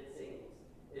 it seems,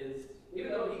 is,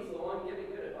 even though he's the one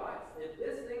giving good advice, if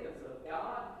this thing is of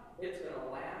God, it's going to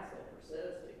last and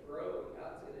persist and grow, and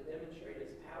God's going to demonstrate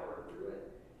his power through it.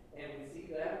 And we see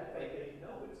that. They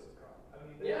know it's of God. I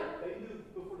mean, Yeah. They knew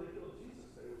before they killed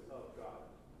Jesus that it was of God.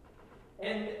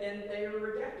 And they are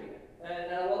rejecting it.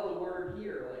 And I love the word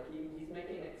here, like he's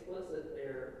making explicit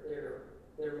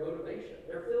their motivation.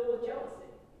 They're filled with jealousy.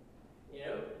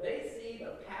 They see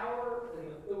the power and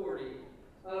authority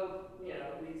of,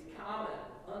 these common,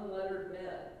 unlettered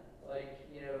men. Like,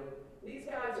 these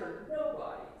guys are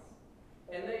nobodies.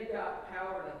 And they've got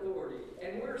power and authority.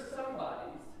 And we're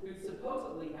somebodies who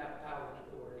supposedly have power and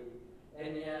authority.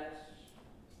 And yet,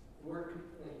 we're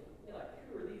like,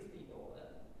 who are these people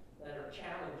that are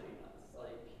challenging us?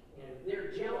 Like,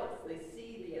 they're jealous. They see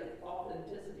the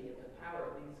authenticity of the power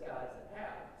of these guys that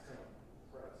have.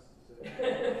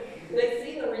 They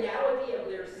see the reality of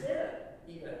their sin,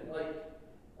 even. Like,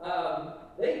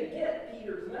 they get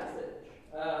Peter's message.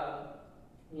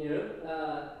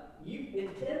 You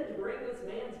intend to bring this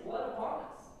man's blood upon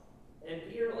us. And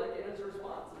Peter, like, in his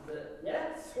response, is that,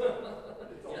 yes,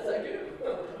 yes, I do.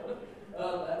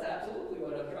 That's absolutely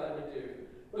what I'm trying to do.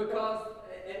 Because,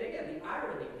 and again, the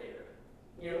irony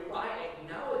there, by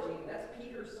acknowledging, that's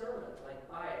Peter's sermon, like,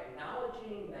 by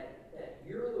acknowledging that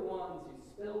you're the ones who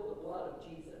spilled the blood of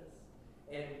Jesus,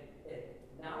 and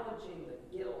acknowledging the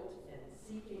guilt and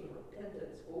seeking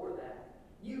repentance for that,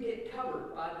 you get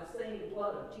covered by the same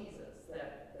blood of Jesus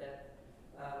that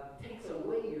takes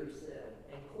away your sin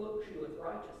and cloaks you with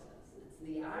righteousness. It's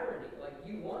the irony. Like,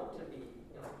 you want to be,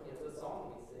 the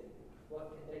song we sing,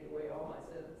 what can take away all my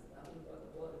sins? Nothing but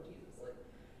the blood of Jesus. Like,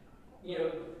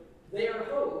 their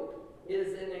hope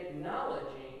is in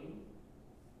acknowledging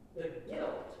the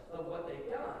guilt of what they've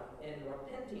done and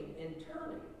repenting and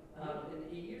turning. And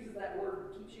he uses that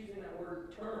word, keeps using that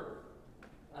word, turn.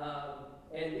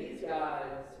 And these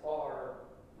guys are,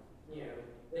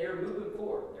 they're moving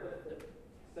forward.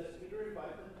 Does Peter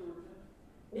invite them to repent?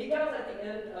 He does at the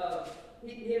end of,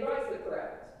 he invites the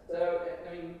crowds. So,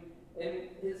 I mean, in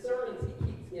his sermons he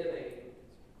keeps giving,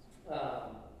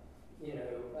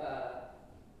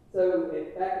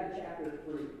 back in chapter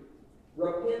 3,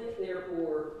 repent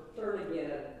therefore, turn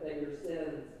again, that your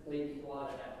sins may be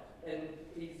blotted out. And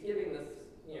he's giving this,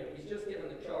 he's just given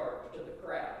the charge to the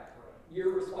crowd.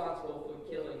 You're responsible for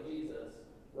killing Jesus.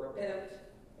 Repent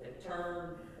and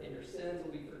turn, and your sins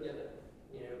will be forgiven.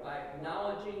 By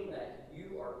acknowledging that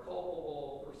you are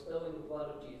culpable for spilling the blood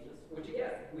of Jesus, which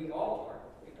again, we all are,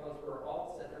 because we're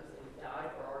all sinners and he died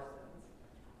for our sins.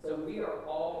 So we are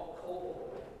all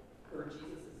culpable for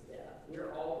Jesus' death. We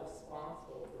are all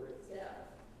responsible for his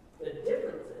death. The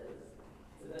difference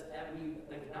is that we've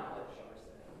acknowledged our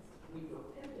sins, we've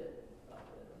repented of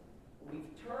them, we've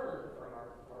turned from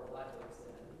our life of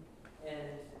sin,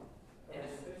 and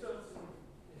it doesn't seem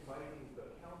inviting the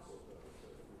council, though.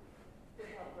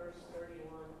 Think about verse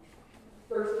 31.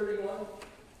 Verse 31.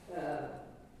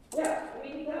 Yeah, I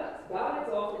mean, he does. God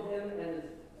exalted him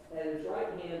at his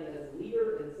right hand as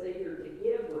leader and savior to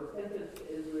give repentance to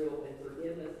Israel and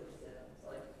forgiveness of sins.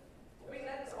 Like, I mean,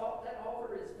 that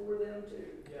offer is for them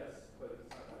too. Yes, but it's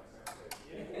not like Sam said.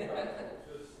 The angel of God will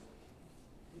just,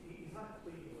 he's not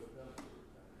pleading with them to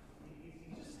repent. He's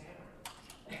just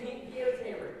hammering. He is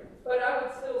hammering. But I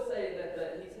would still say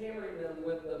that he's hammering them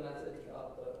with the message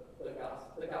of the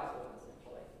gospel message.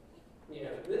 Like, you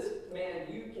know, this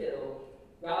man you killed,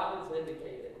 God has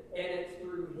vindicated. And it's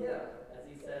through him, as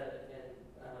he said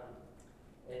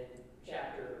in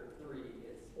chapter 3.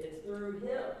 It's through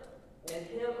him and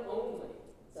him only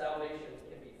salvation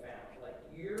can be found. Like,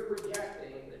 you're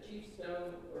rejecting the chief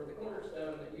stone or the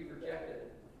cornerstone that you've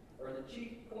rejected, or the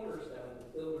chief cornerstone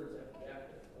the builders have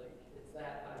rejected. Like, it's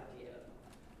that idea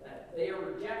that they are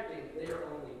rejecting their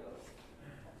only hope.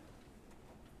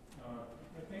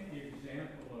 I think the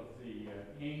example of the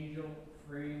angel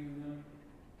freeing them,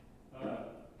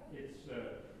 it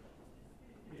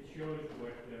shows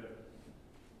what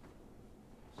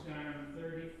Psalm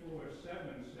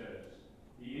 34:7 says.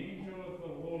 The angel of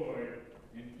the Lord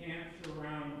encamps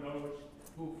around those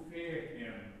who fear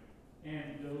him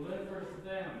and delivers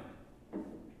them.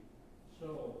 So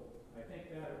I think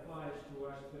that applies to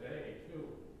us today too.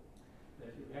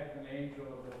 That you have an angel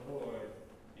of the Lord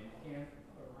encamp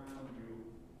around you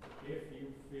if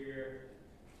you fear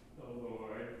the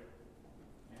Lord,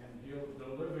 and he'll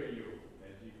deliver you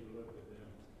as he delivered them.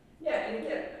 Yeah, and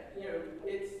again, you know,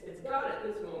 it's God at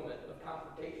this moment of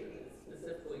confrontation is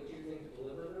specifically choosing to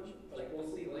deliver them. Like, we'll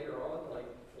see later on, like,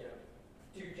 you know,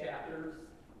 2 chapters,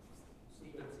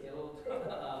 Stephen's killed.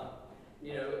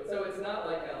 You know, so it's not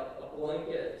like a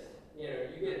blanket, you know,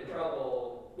 you get in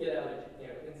trouble, get out of, you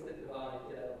know, instant divine,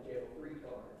 get out of jail free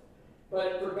card.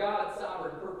 But for God's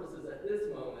sovereign purposes at this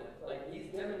moment, like, he's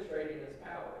demonstrating his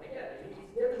power. And again, he's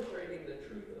demonstrating the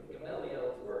truth of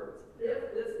Gamaliel's words.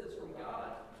 If this is from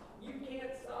God, you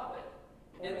can't stop it.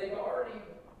 And they've already,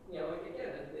 you know, like,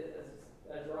 again,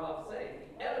 as Rob's saying,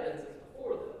 the evidence is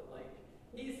before them. Like,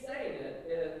 he's saying it,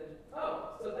 and,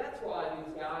 oh, so that's why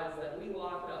these guys that we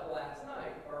locked up last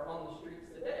night are on the streets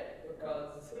today.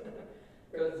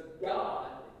 Because God,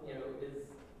 you know,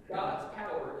 God's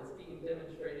power is being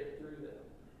demonstrated through them.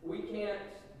 We can't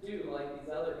do like these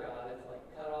other guys, like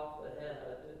cut off the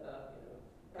head, you know,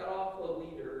 cut off the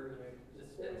leader, you know,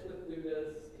 dispense with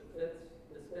Judas,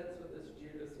 dispense with this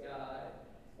Judas guy,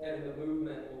 and the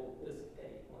movement will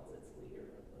dissipate once its leader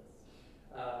enlists.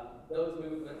 Those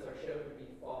movements are shown to be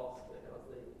false because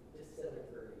they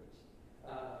disintegrate.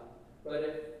 But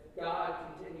if God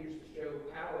continues to show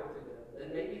power to them, then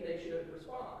maybe they should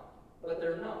respond. But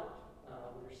they're not.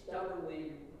 They're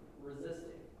stubbornly resisting.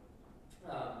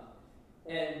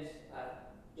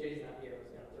 Jay's not here. I was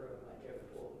going to throw in my joke.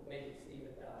 Well, maybe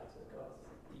Stephen dies because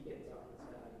deacons aren't as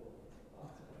valuable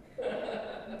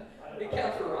as it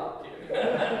counts for Rob, too.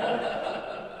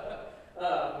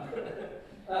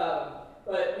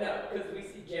 But no, because we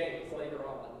see James later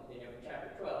on, you know, in chapter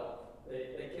 12,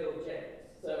 they killed James.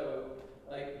 So,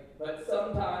 like, but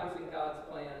sometimes in God's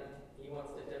plan, he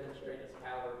wants to demonstrate his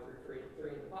power through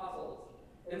freeing apostles.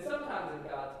 And sometimes in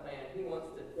God's plan, he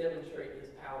wants to demonstrate his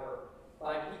power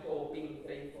by people being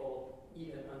faithful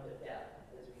even unto death,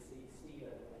 as we see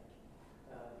Stephen,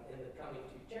 in the coming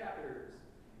 2 chapters,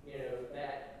 you know,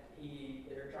 that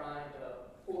they're trying to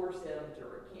force him to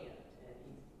recant, and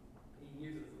he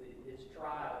uses his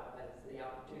trial as the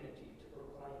opportunity to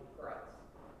proclaim Christ.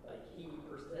 Like, he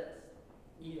persists,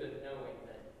 even knowing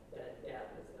that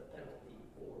death is the penalty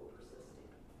for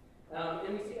persisting.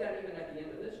 And we see that even at the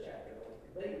end of this chapter. Like,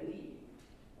 they leave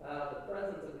the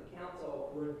presence of the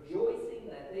council, rejoicing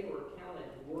that they were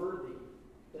counted worthy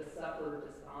to suffer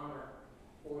dishonor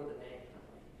for the name.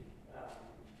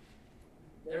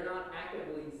 They're not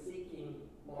actively seeking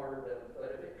martyrdom,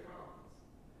 but if it comes,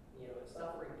 you know, if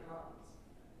suffering comes,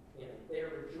 you know,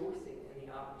 they're rejoicing in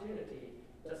the opportunity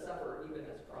to suffer even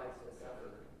as Christ has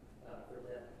suffered for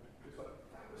them. It's like,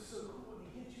 that was so cool when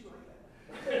he hit you like that.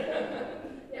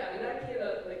 Yeah, and I can't,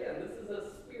 again, this is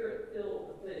a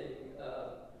spirit-filled thing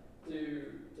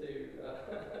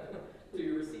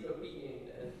to receive a beating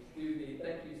and do the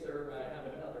thank you, sir, may I have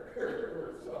another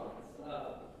response.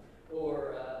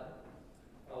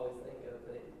 I always think of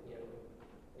the, you know,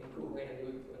 in Cool Hand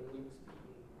Luke, when Luke's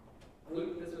beaten.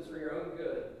 Luke, this was for your own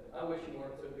good. I wish you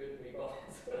weren't so good to me, boss.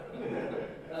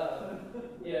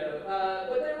 You know,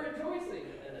 but they're rejoicing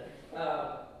in it.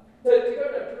 To go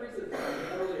to Teresa's point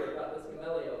earlier about this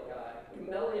Gamaliel guy,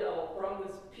 Gamaliel from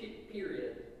this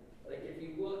period, like if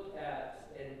you look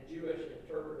at in Jewish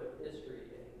interpretive history,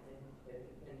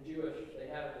 in Jewish, they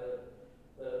have the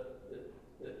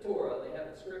Torah, they have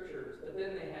the scriptures, but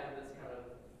then they have this kind of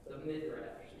the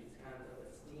midrash, these kinds of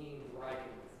esteemed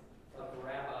writings of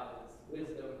rabbis,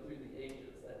 wisdom through the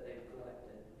ages that they've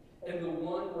collected. And the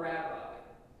one rabbi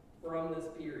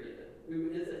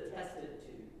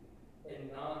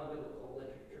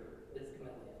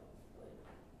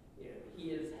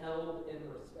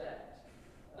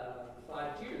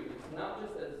Jews, not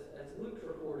just as Luke's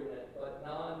recording it, but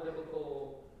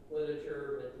non-biblical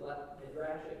literature,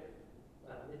 midrashic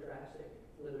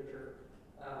literature,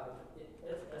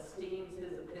 it esteems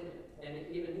his opinion. And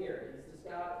even here, he's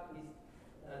described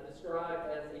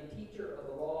as a teacher of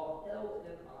the law held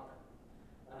in honor.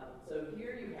 So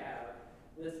here you have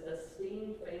this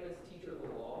esteemed, famous teacher of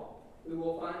the law, who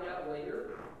we'll find out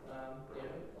later,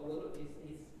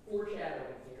 he's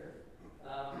foreshadowing here.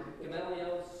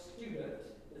 Gamaliel's student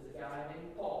is a guy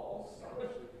named Paul,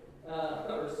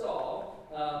 or Saul,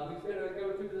 who's going to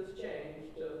go through this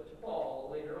change to Paul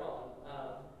later on.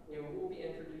 We'll be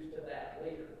introduced to that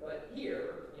later. But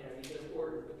here, he's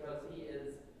important because he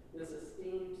is this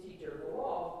esteemed teacher of the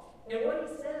law, and what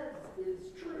he says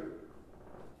is true.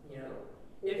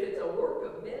 If it's a work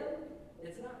of men,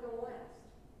 it's not going to last.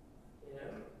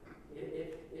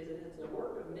 If it's a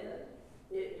work of men,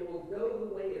 it will go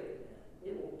the way of men.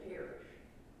 It will perish.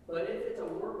 But if it's a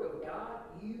work of God,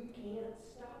 you can't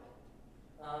stop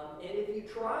it. And if you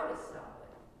try to stop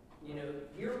it,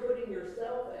 you're putting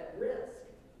yourself at risk.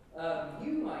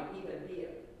 You might even be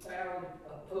found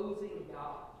opposing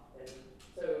God. And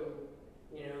so,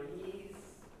 he's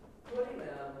putting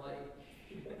them like,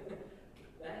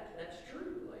 that's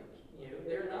true.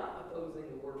 They're not opposing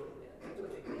the work of men. That's what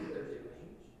they think they're doing.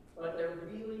 But they're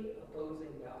really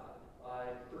opposing God by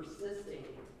persisting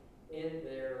in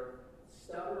their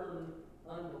stubborn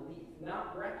unbelief,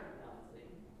 not recognizing,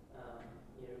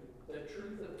 the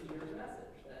truth of Peter's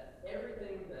message, that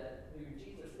everything who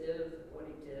Jesus is and what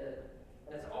he did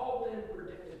has all been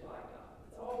predicted by God.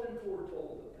 It's all been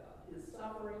foretold of God. His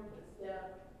suffering, his death,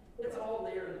 it's all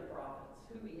there in the prophets,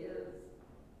 who he is.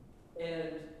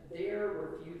 And they're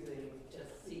refusing to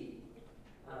see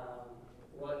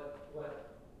what's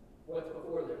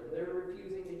before them. They're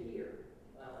refusing to hear.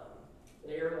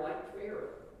 They're like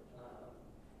Pharaoh.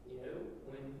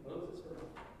 When Moses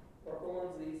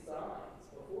performs these signs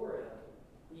before him,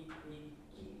 he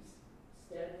keeps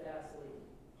steadfastly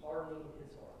hardening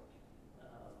his heart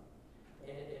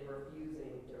and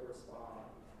refusing to respond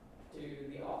to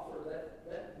the offer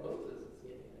that Moses is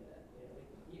giving him.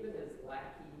 Even his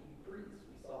lackey priest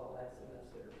we saw last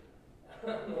semester,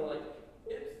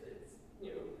 it's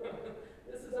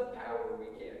this is a power we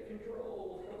can't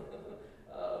control.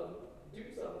 Do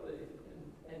something,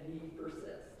 and he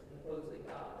persists in opposing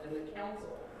God. And the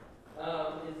council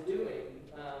is doing.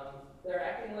 They're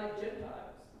acting like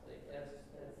Gentiles, as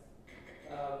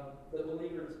the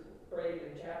believers prayed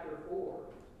in chapter 4.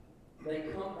 They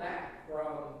come back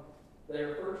from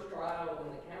their first trial in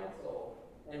the council,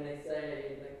 and they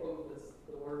quote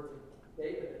the words of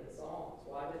David in the Psalms.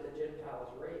 Why did the Gentiles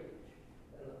rage,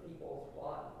 and the peoples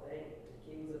plot in vain?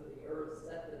 The kings of the earth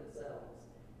set themselves,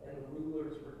 and the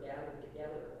rulers were gathered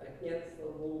together against the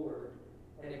Lord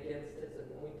and against his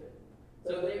anointed.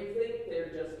 So they think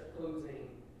they're just opposing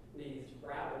these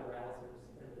rabble-rousers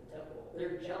in the temple.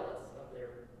 They're jealous of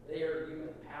their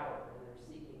human power, and they're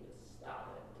seeking to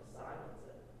stop it, to silence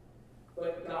it.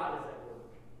 But God is at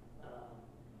work,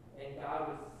 and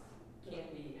God can't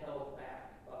be held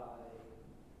back by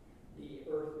the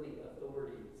earthly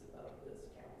authorities of this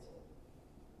council.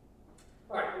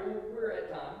 All right, well, we're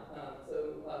at time, so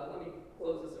let me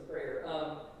close this in prayer.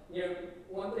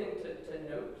 One thing to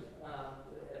note,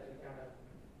 as we kind of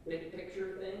big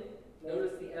picture thing,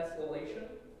 notice the escalation.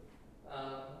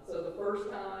 So the first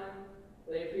time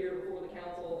they appear before the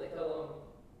council, they tell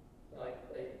them,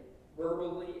 they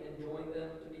verbally enjoin them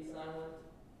to be silent.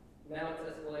 Now it's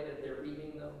escalated, they're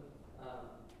beating them.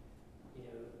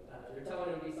 They're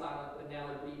telling them to be silent, but now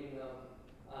they're beating them.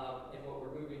 And what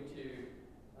we're moving to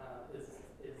is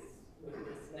with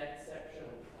this next section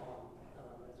on,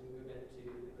 as we move into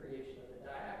the creation of the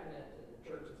diaconate and the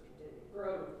church's continued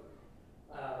growth,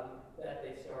 that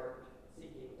they start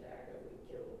seeking to actively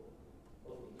kill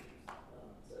believers.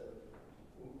 So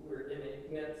we're in the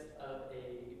midst of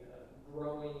a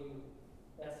growing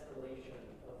escalation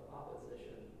of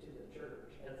opposition to the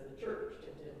church as the church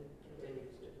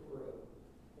continues to grow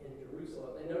in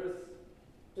Jerusalem. And notice,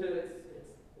 too,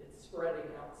 it's spreading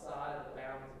outside the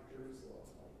bounds of Jerusalem.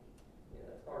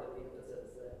 That's part of the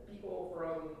emphasis, that people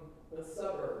from the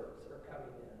suburbs are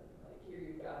coming in. Here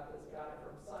you've got this guy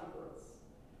from Cyprus.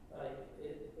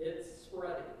 It's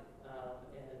spreading,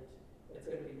 and it's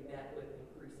going to be met with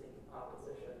increasing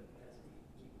opposition as we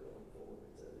keep going forward.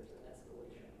 So there's an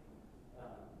escalation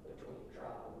between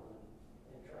trial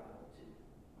 1 and trial 2.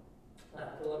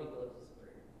 So let me close this in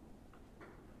prayer.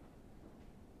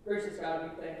 Gracious God,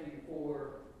 we thank you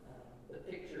for the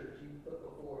pictures you put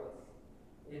before us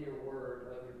in your word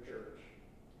of your church.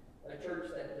 A church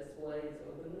that displays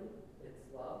openly its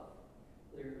love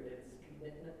through its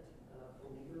commitment of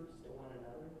believers to one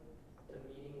another, to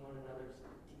meeting one another's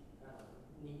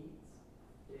needs,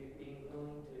 to being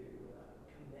willing to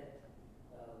commit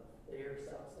their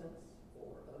substance for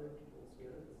other people's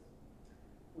goods.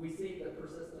 We see the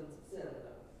persistence of sin,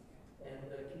 though, and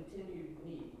the continued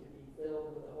need to be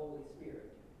filled with the Holy Spirit,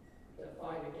 to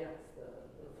fight against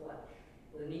the flesh,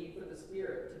 the need for the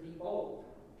Spirit to be bold,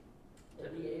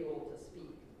 to be able to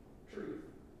speak truth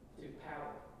to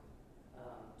power,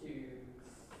 to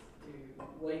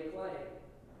lay claim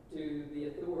to the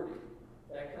authority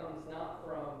that comes not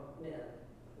from men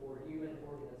or human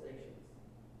organizations,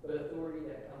 but authority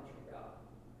that comes from God.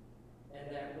 And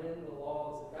that when the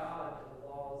laws of God and the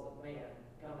laws of man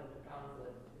come into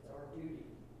conflict, it's our duty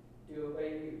to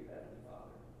obey you, Heavenly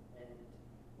Father. And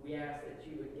we ask that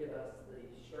you would give us the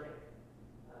strength,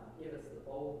 give us the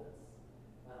boldness,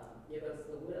 give us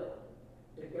the will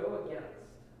to go against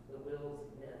the wills of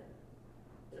men,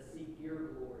 to seek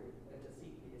your glory and to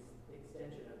seek the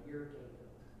extension of your kingdom,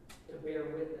 to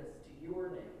bear witness to your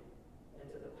name and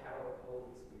to the power of the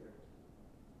Holy Spirit.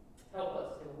 Help us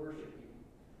to worship you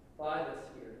by the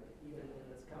Spirit, even in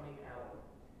this coming hour,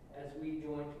 as we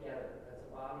join together as a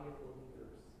body of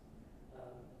believers,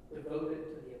 devoted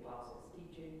to the apostles'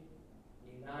 teaching,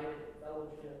 united in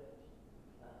fellowship,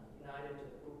 united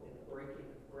in the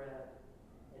breaking of bread,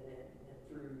 and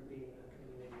through being a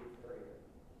community of prayer.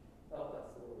 Help us,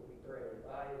 Lord, we pray,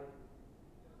 by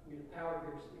the power of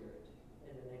your Spirit,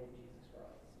 in the name of Jesus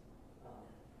Christ.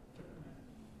 Amen.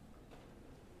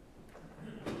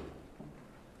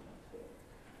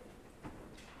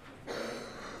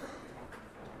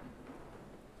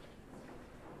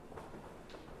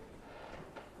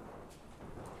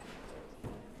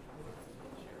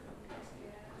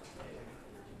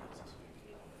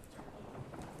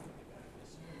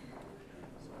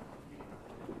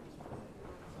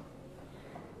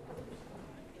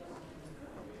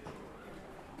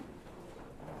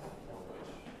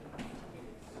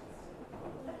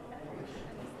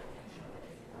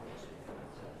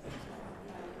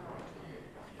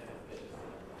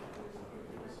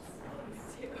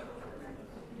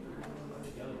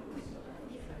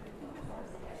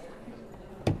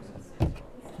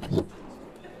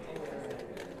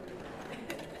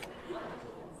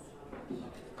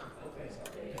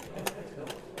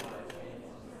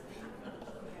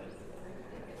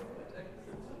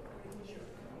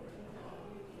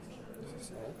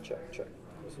 Check, check.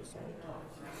 This is sound.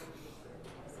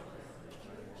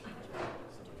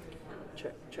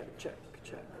 Check, check, check,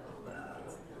 check.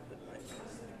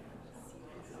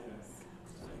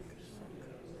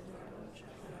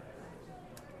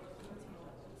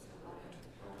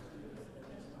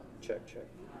 Check, check.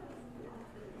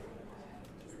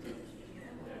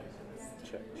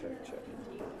 Check, check, check. Check, check, check.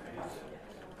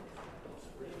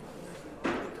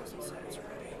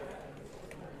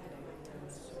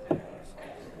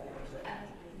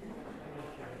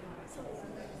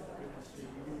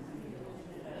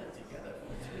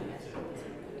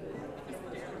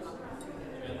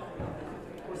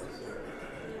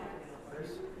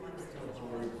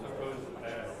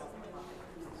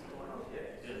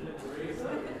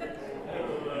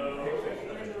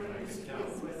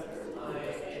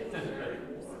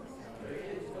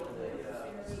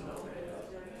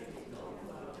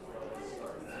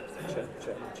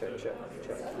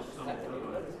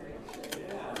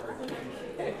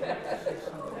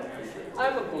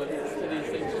 I'm oblivious to these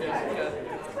things, Jessica.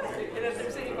 And if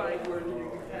there's anybody worthy to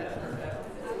confess,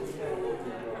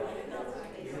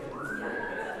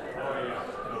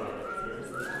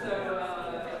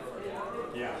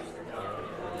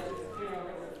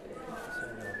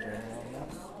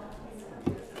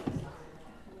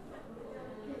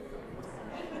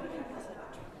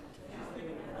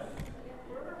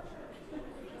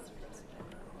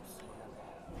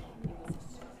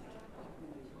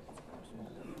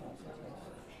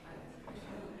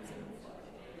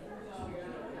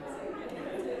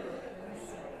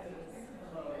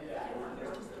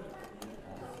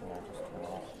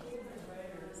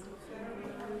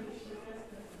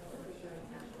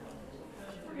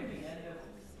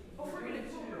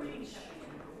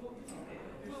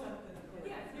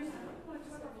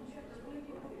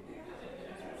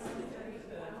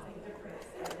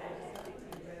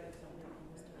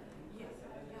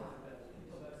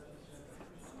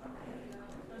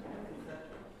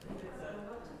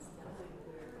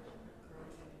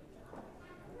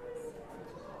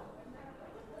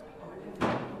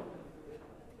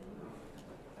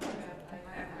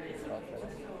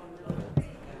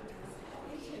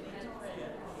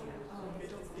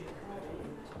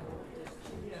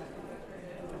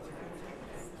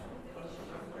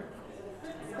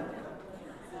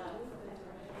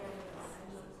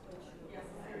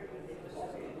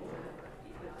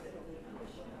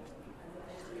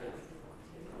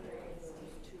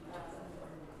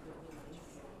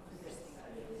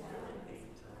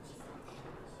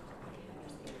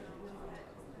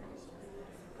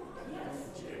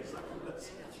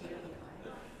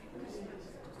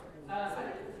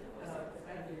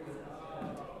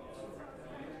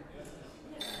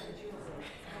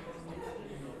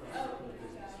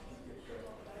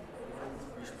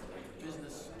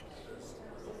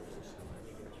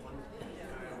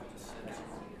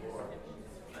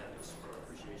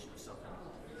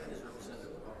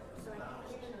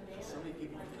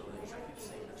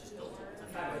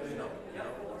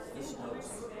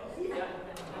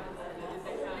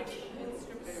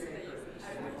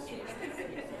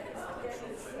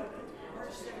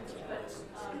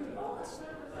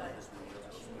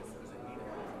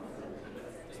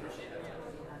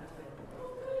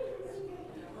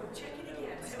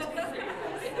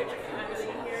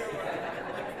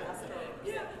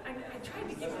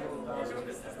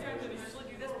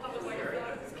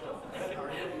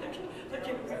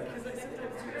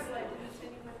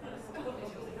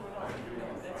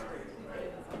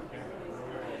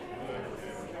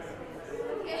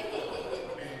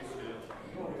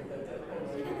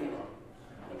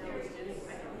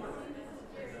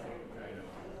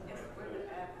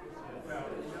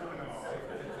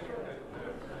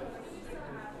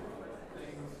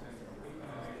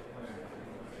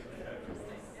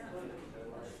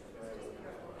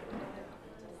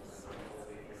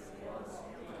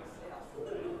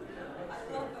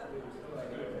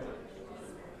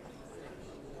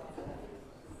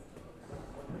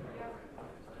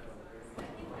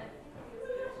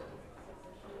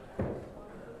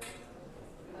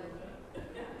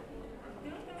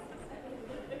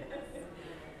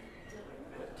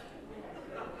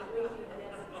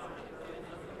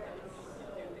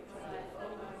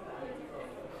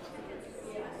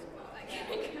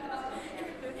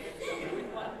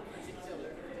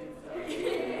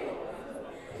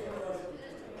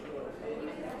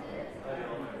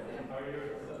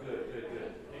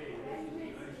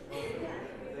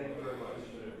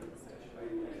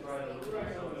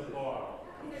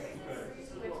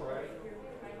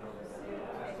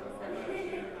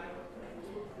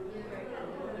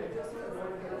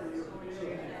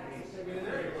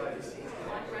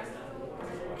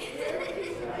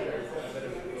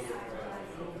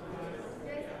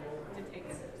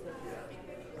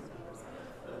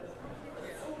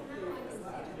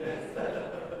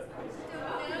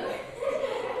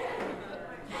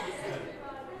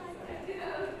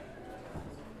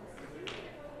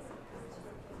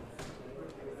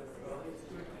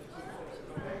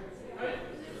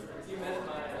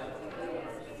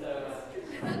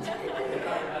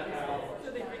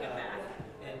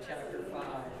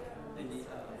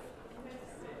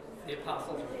 the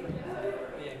apostles were free,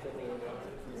 the exiled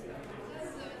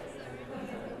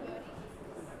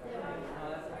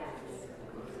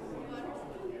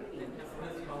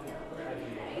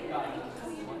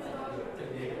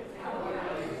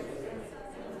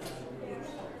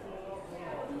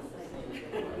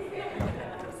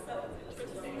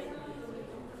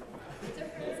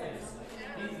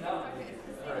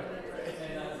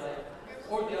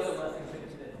or the other lesson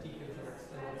that deacons are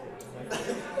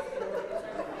extended.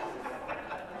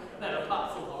 That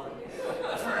apostles are.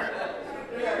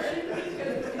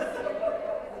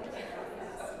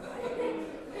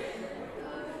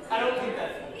 I don't think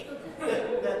that's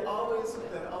that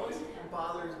always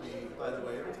bothers me, by the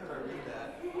way, every time I read that.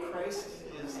 Christ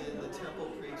is in the temple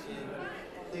preaching.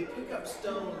 They pick up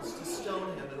stones to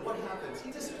stone him, and what happens?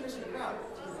 He disappears from the crowd.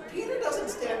 Peter doesn't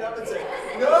stand up and say,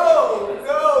 no,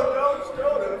 don't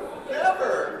stone him.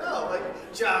 Never. No,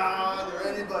 like John or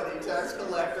anybody, tax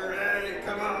collector, hey,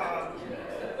 come on.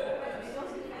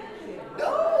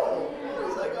 No.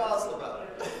 He's like awesome about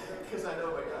it. Because I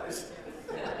know my guys.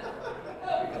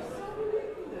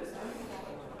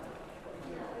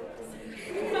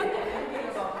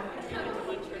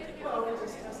 Well, we're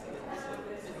just testing it.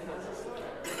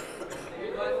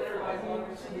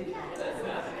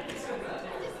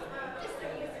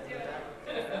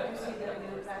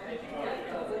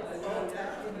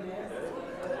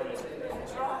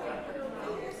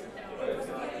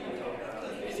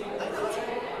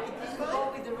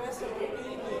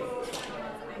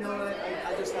 You know,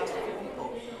 I just asked a few people,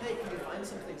 hey, can you find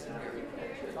some things in here?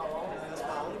 That's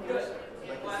following yours?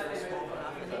 Like, is there a small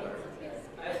half an hour?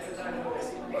 There's a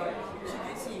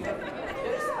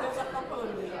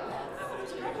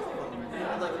couple of them. And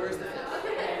I'm like, where's the fish?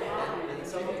 And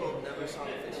some of them never saw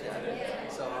the fish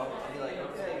yet. So I'll be like,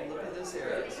 okay, look at this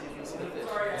area, see if you can see the fish.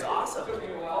 It's awesome.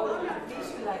 Oh, look at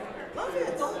these, like, Love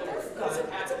it. don't test them.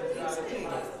 It's amazing.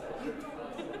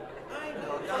 I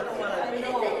know. I don't want to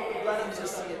let them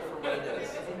just see it for what it is.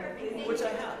 Which I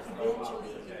have. Eventually,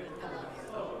 it will come.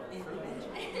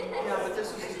 Yeah, but this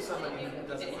is somebody who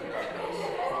doesn't want to.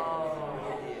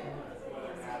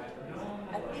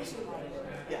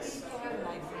 Yes. I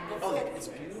like it. Oh, it's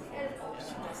beautiful.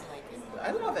 She does like it.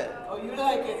 I love it. Oh, you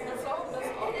like it? That's all that's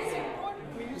important.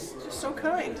 You're just so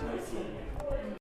kind.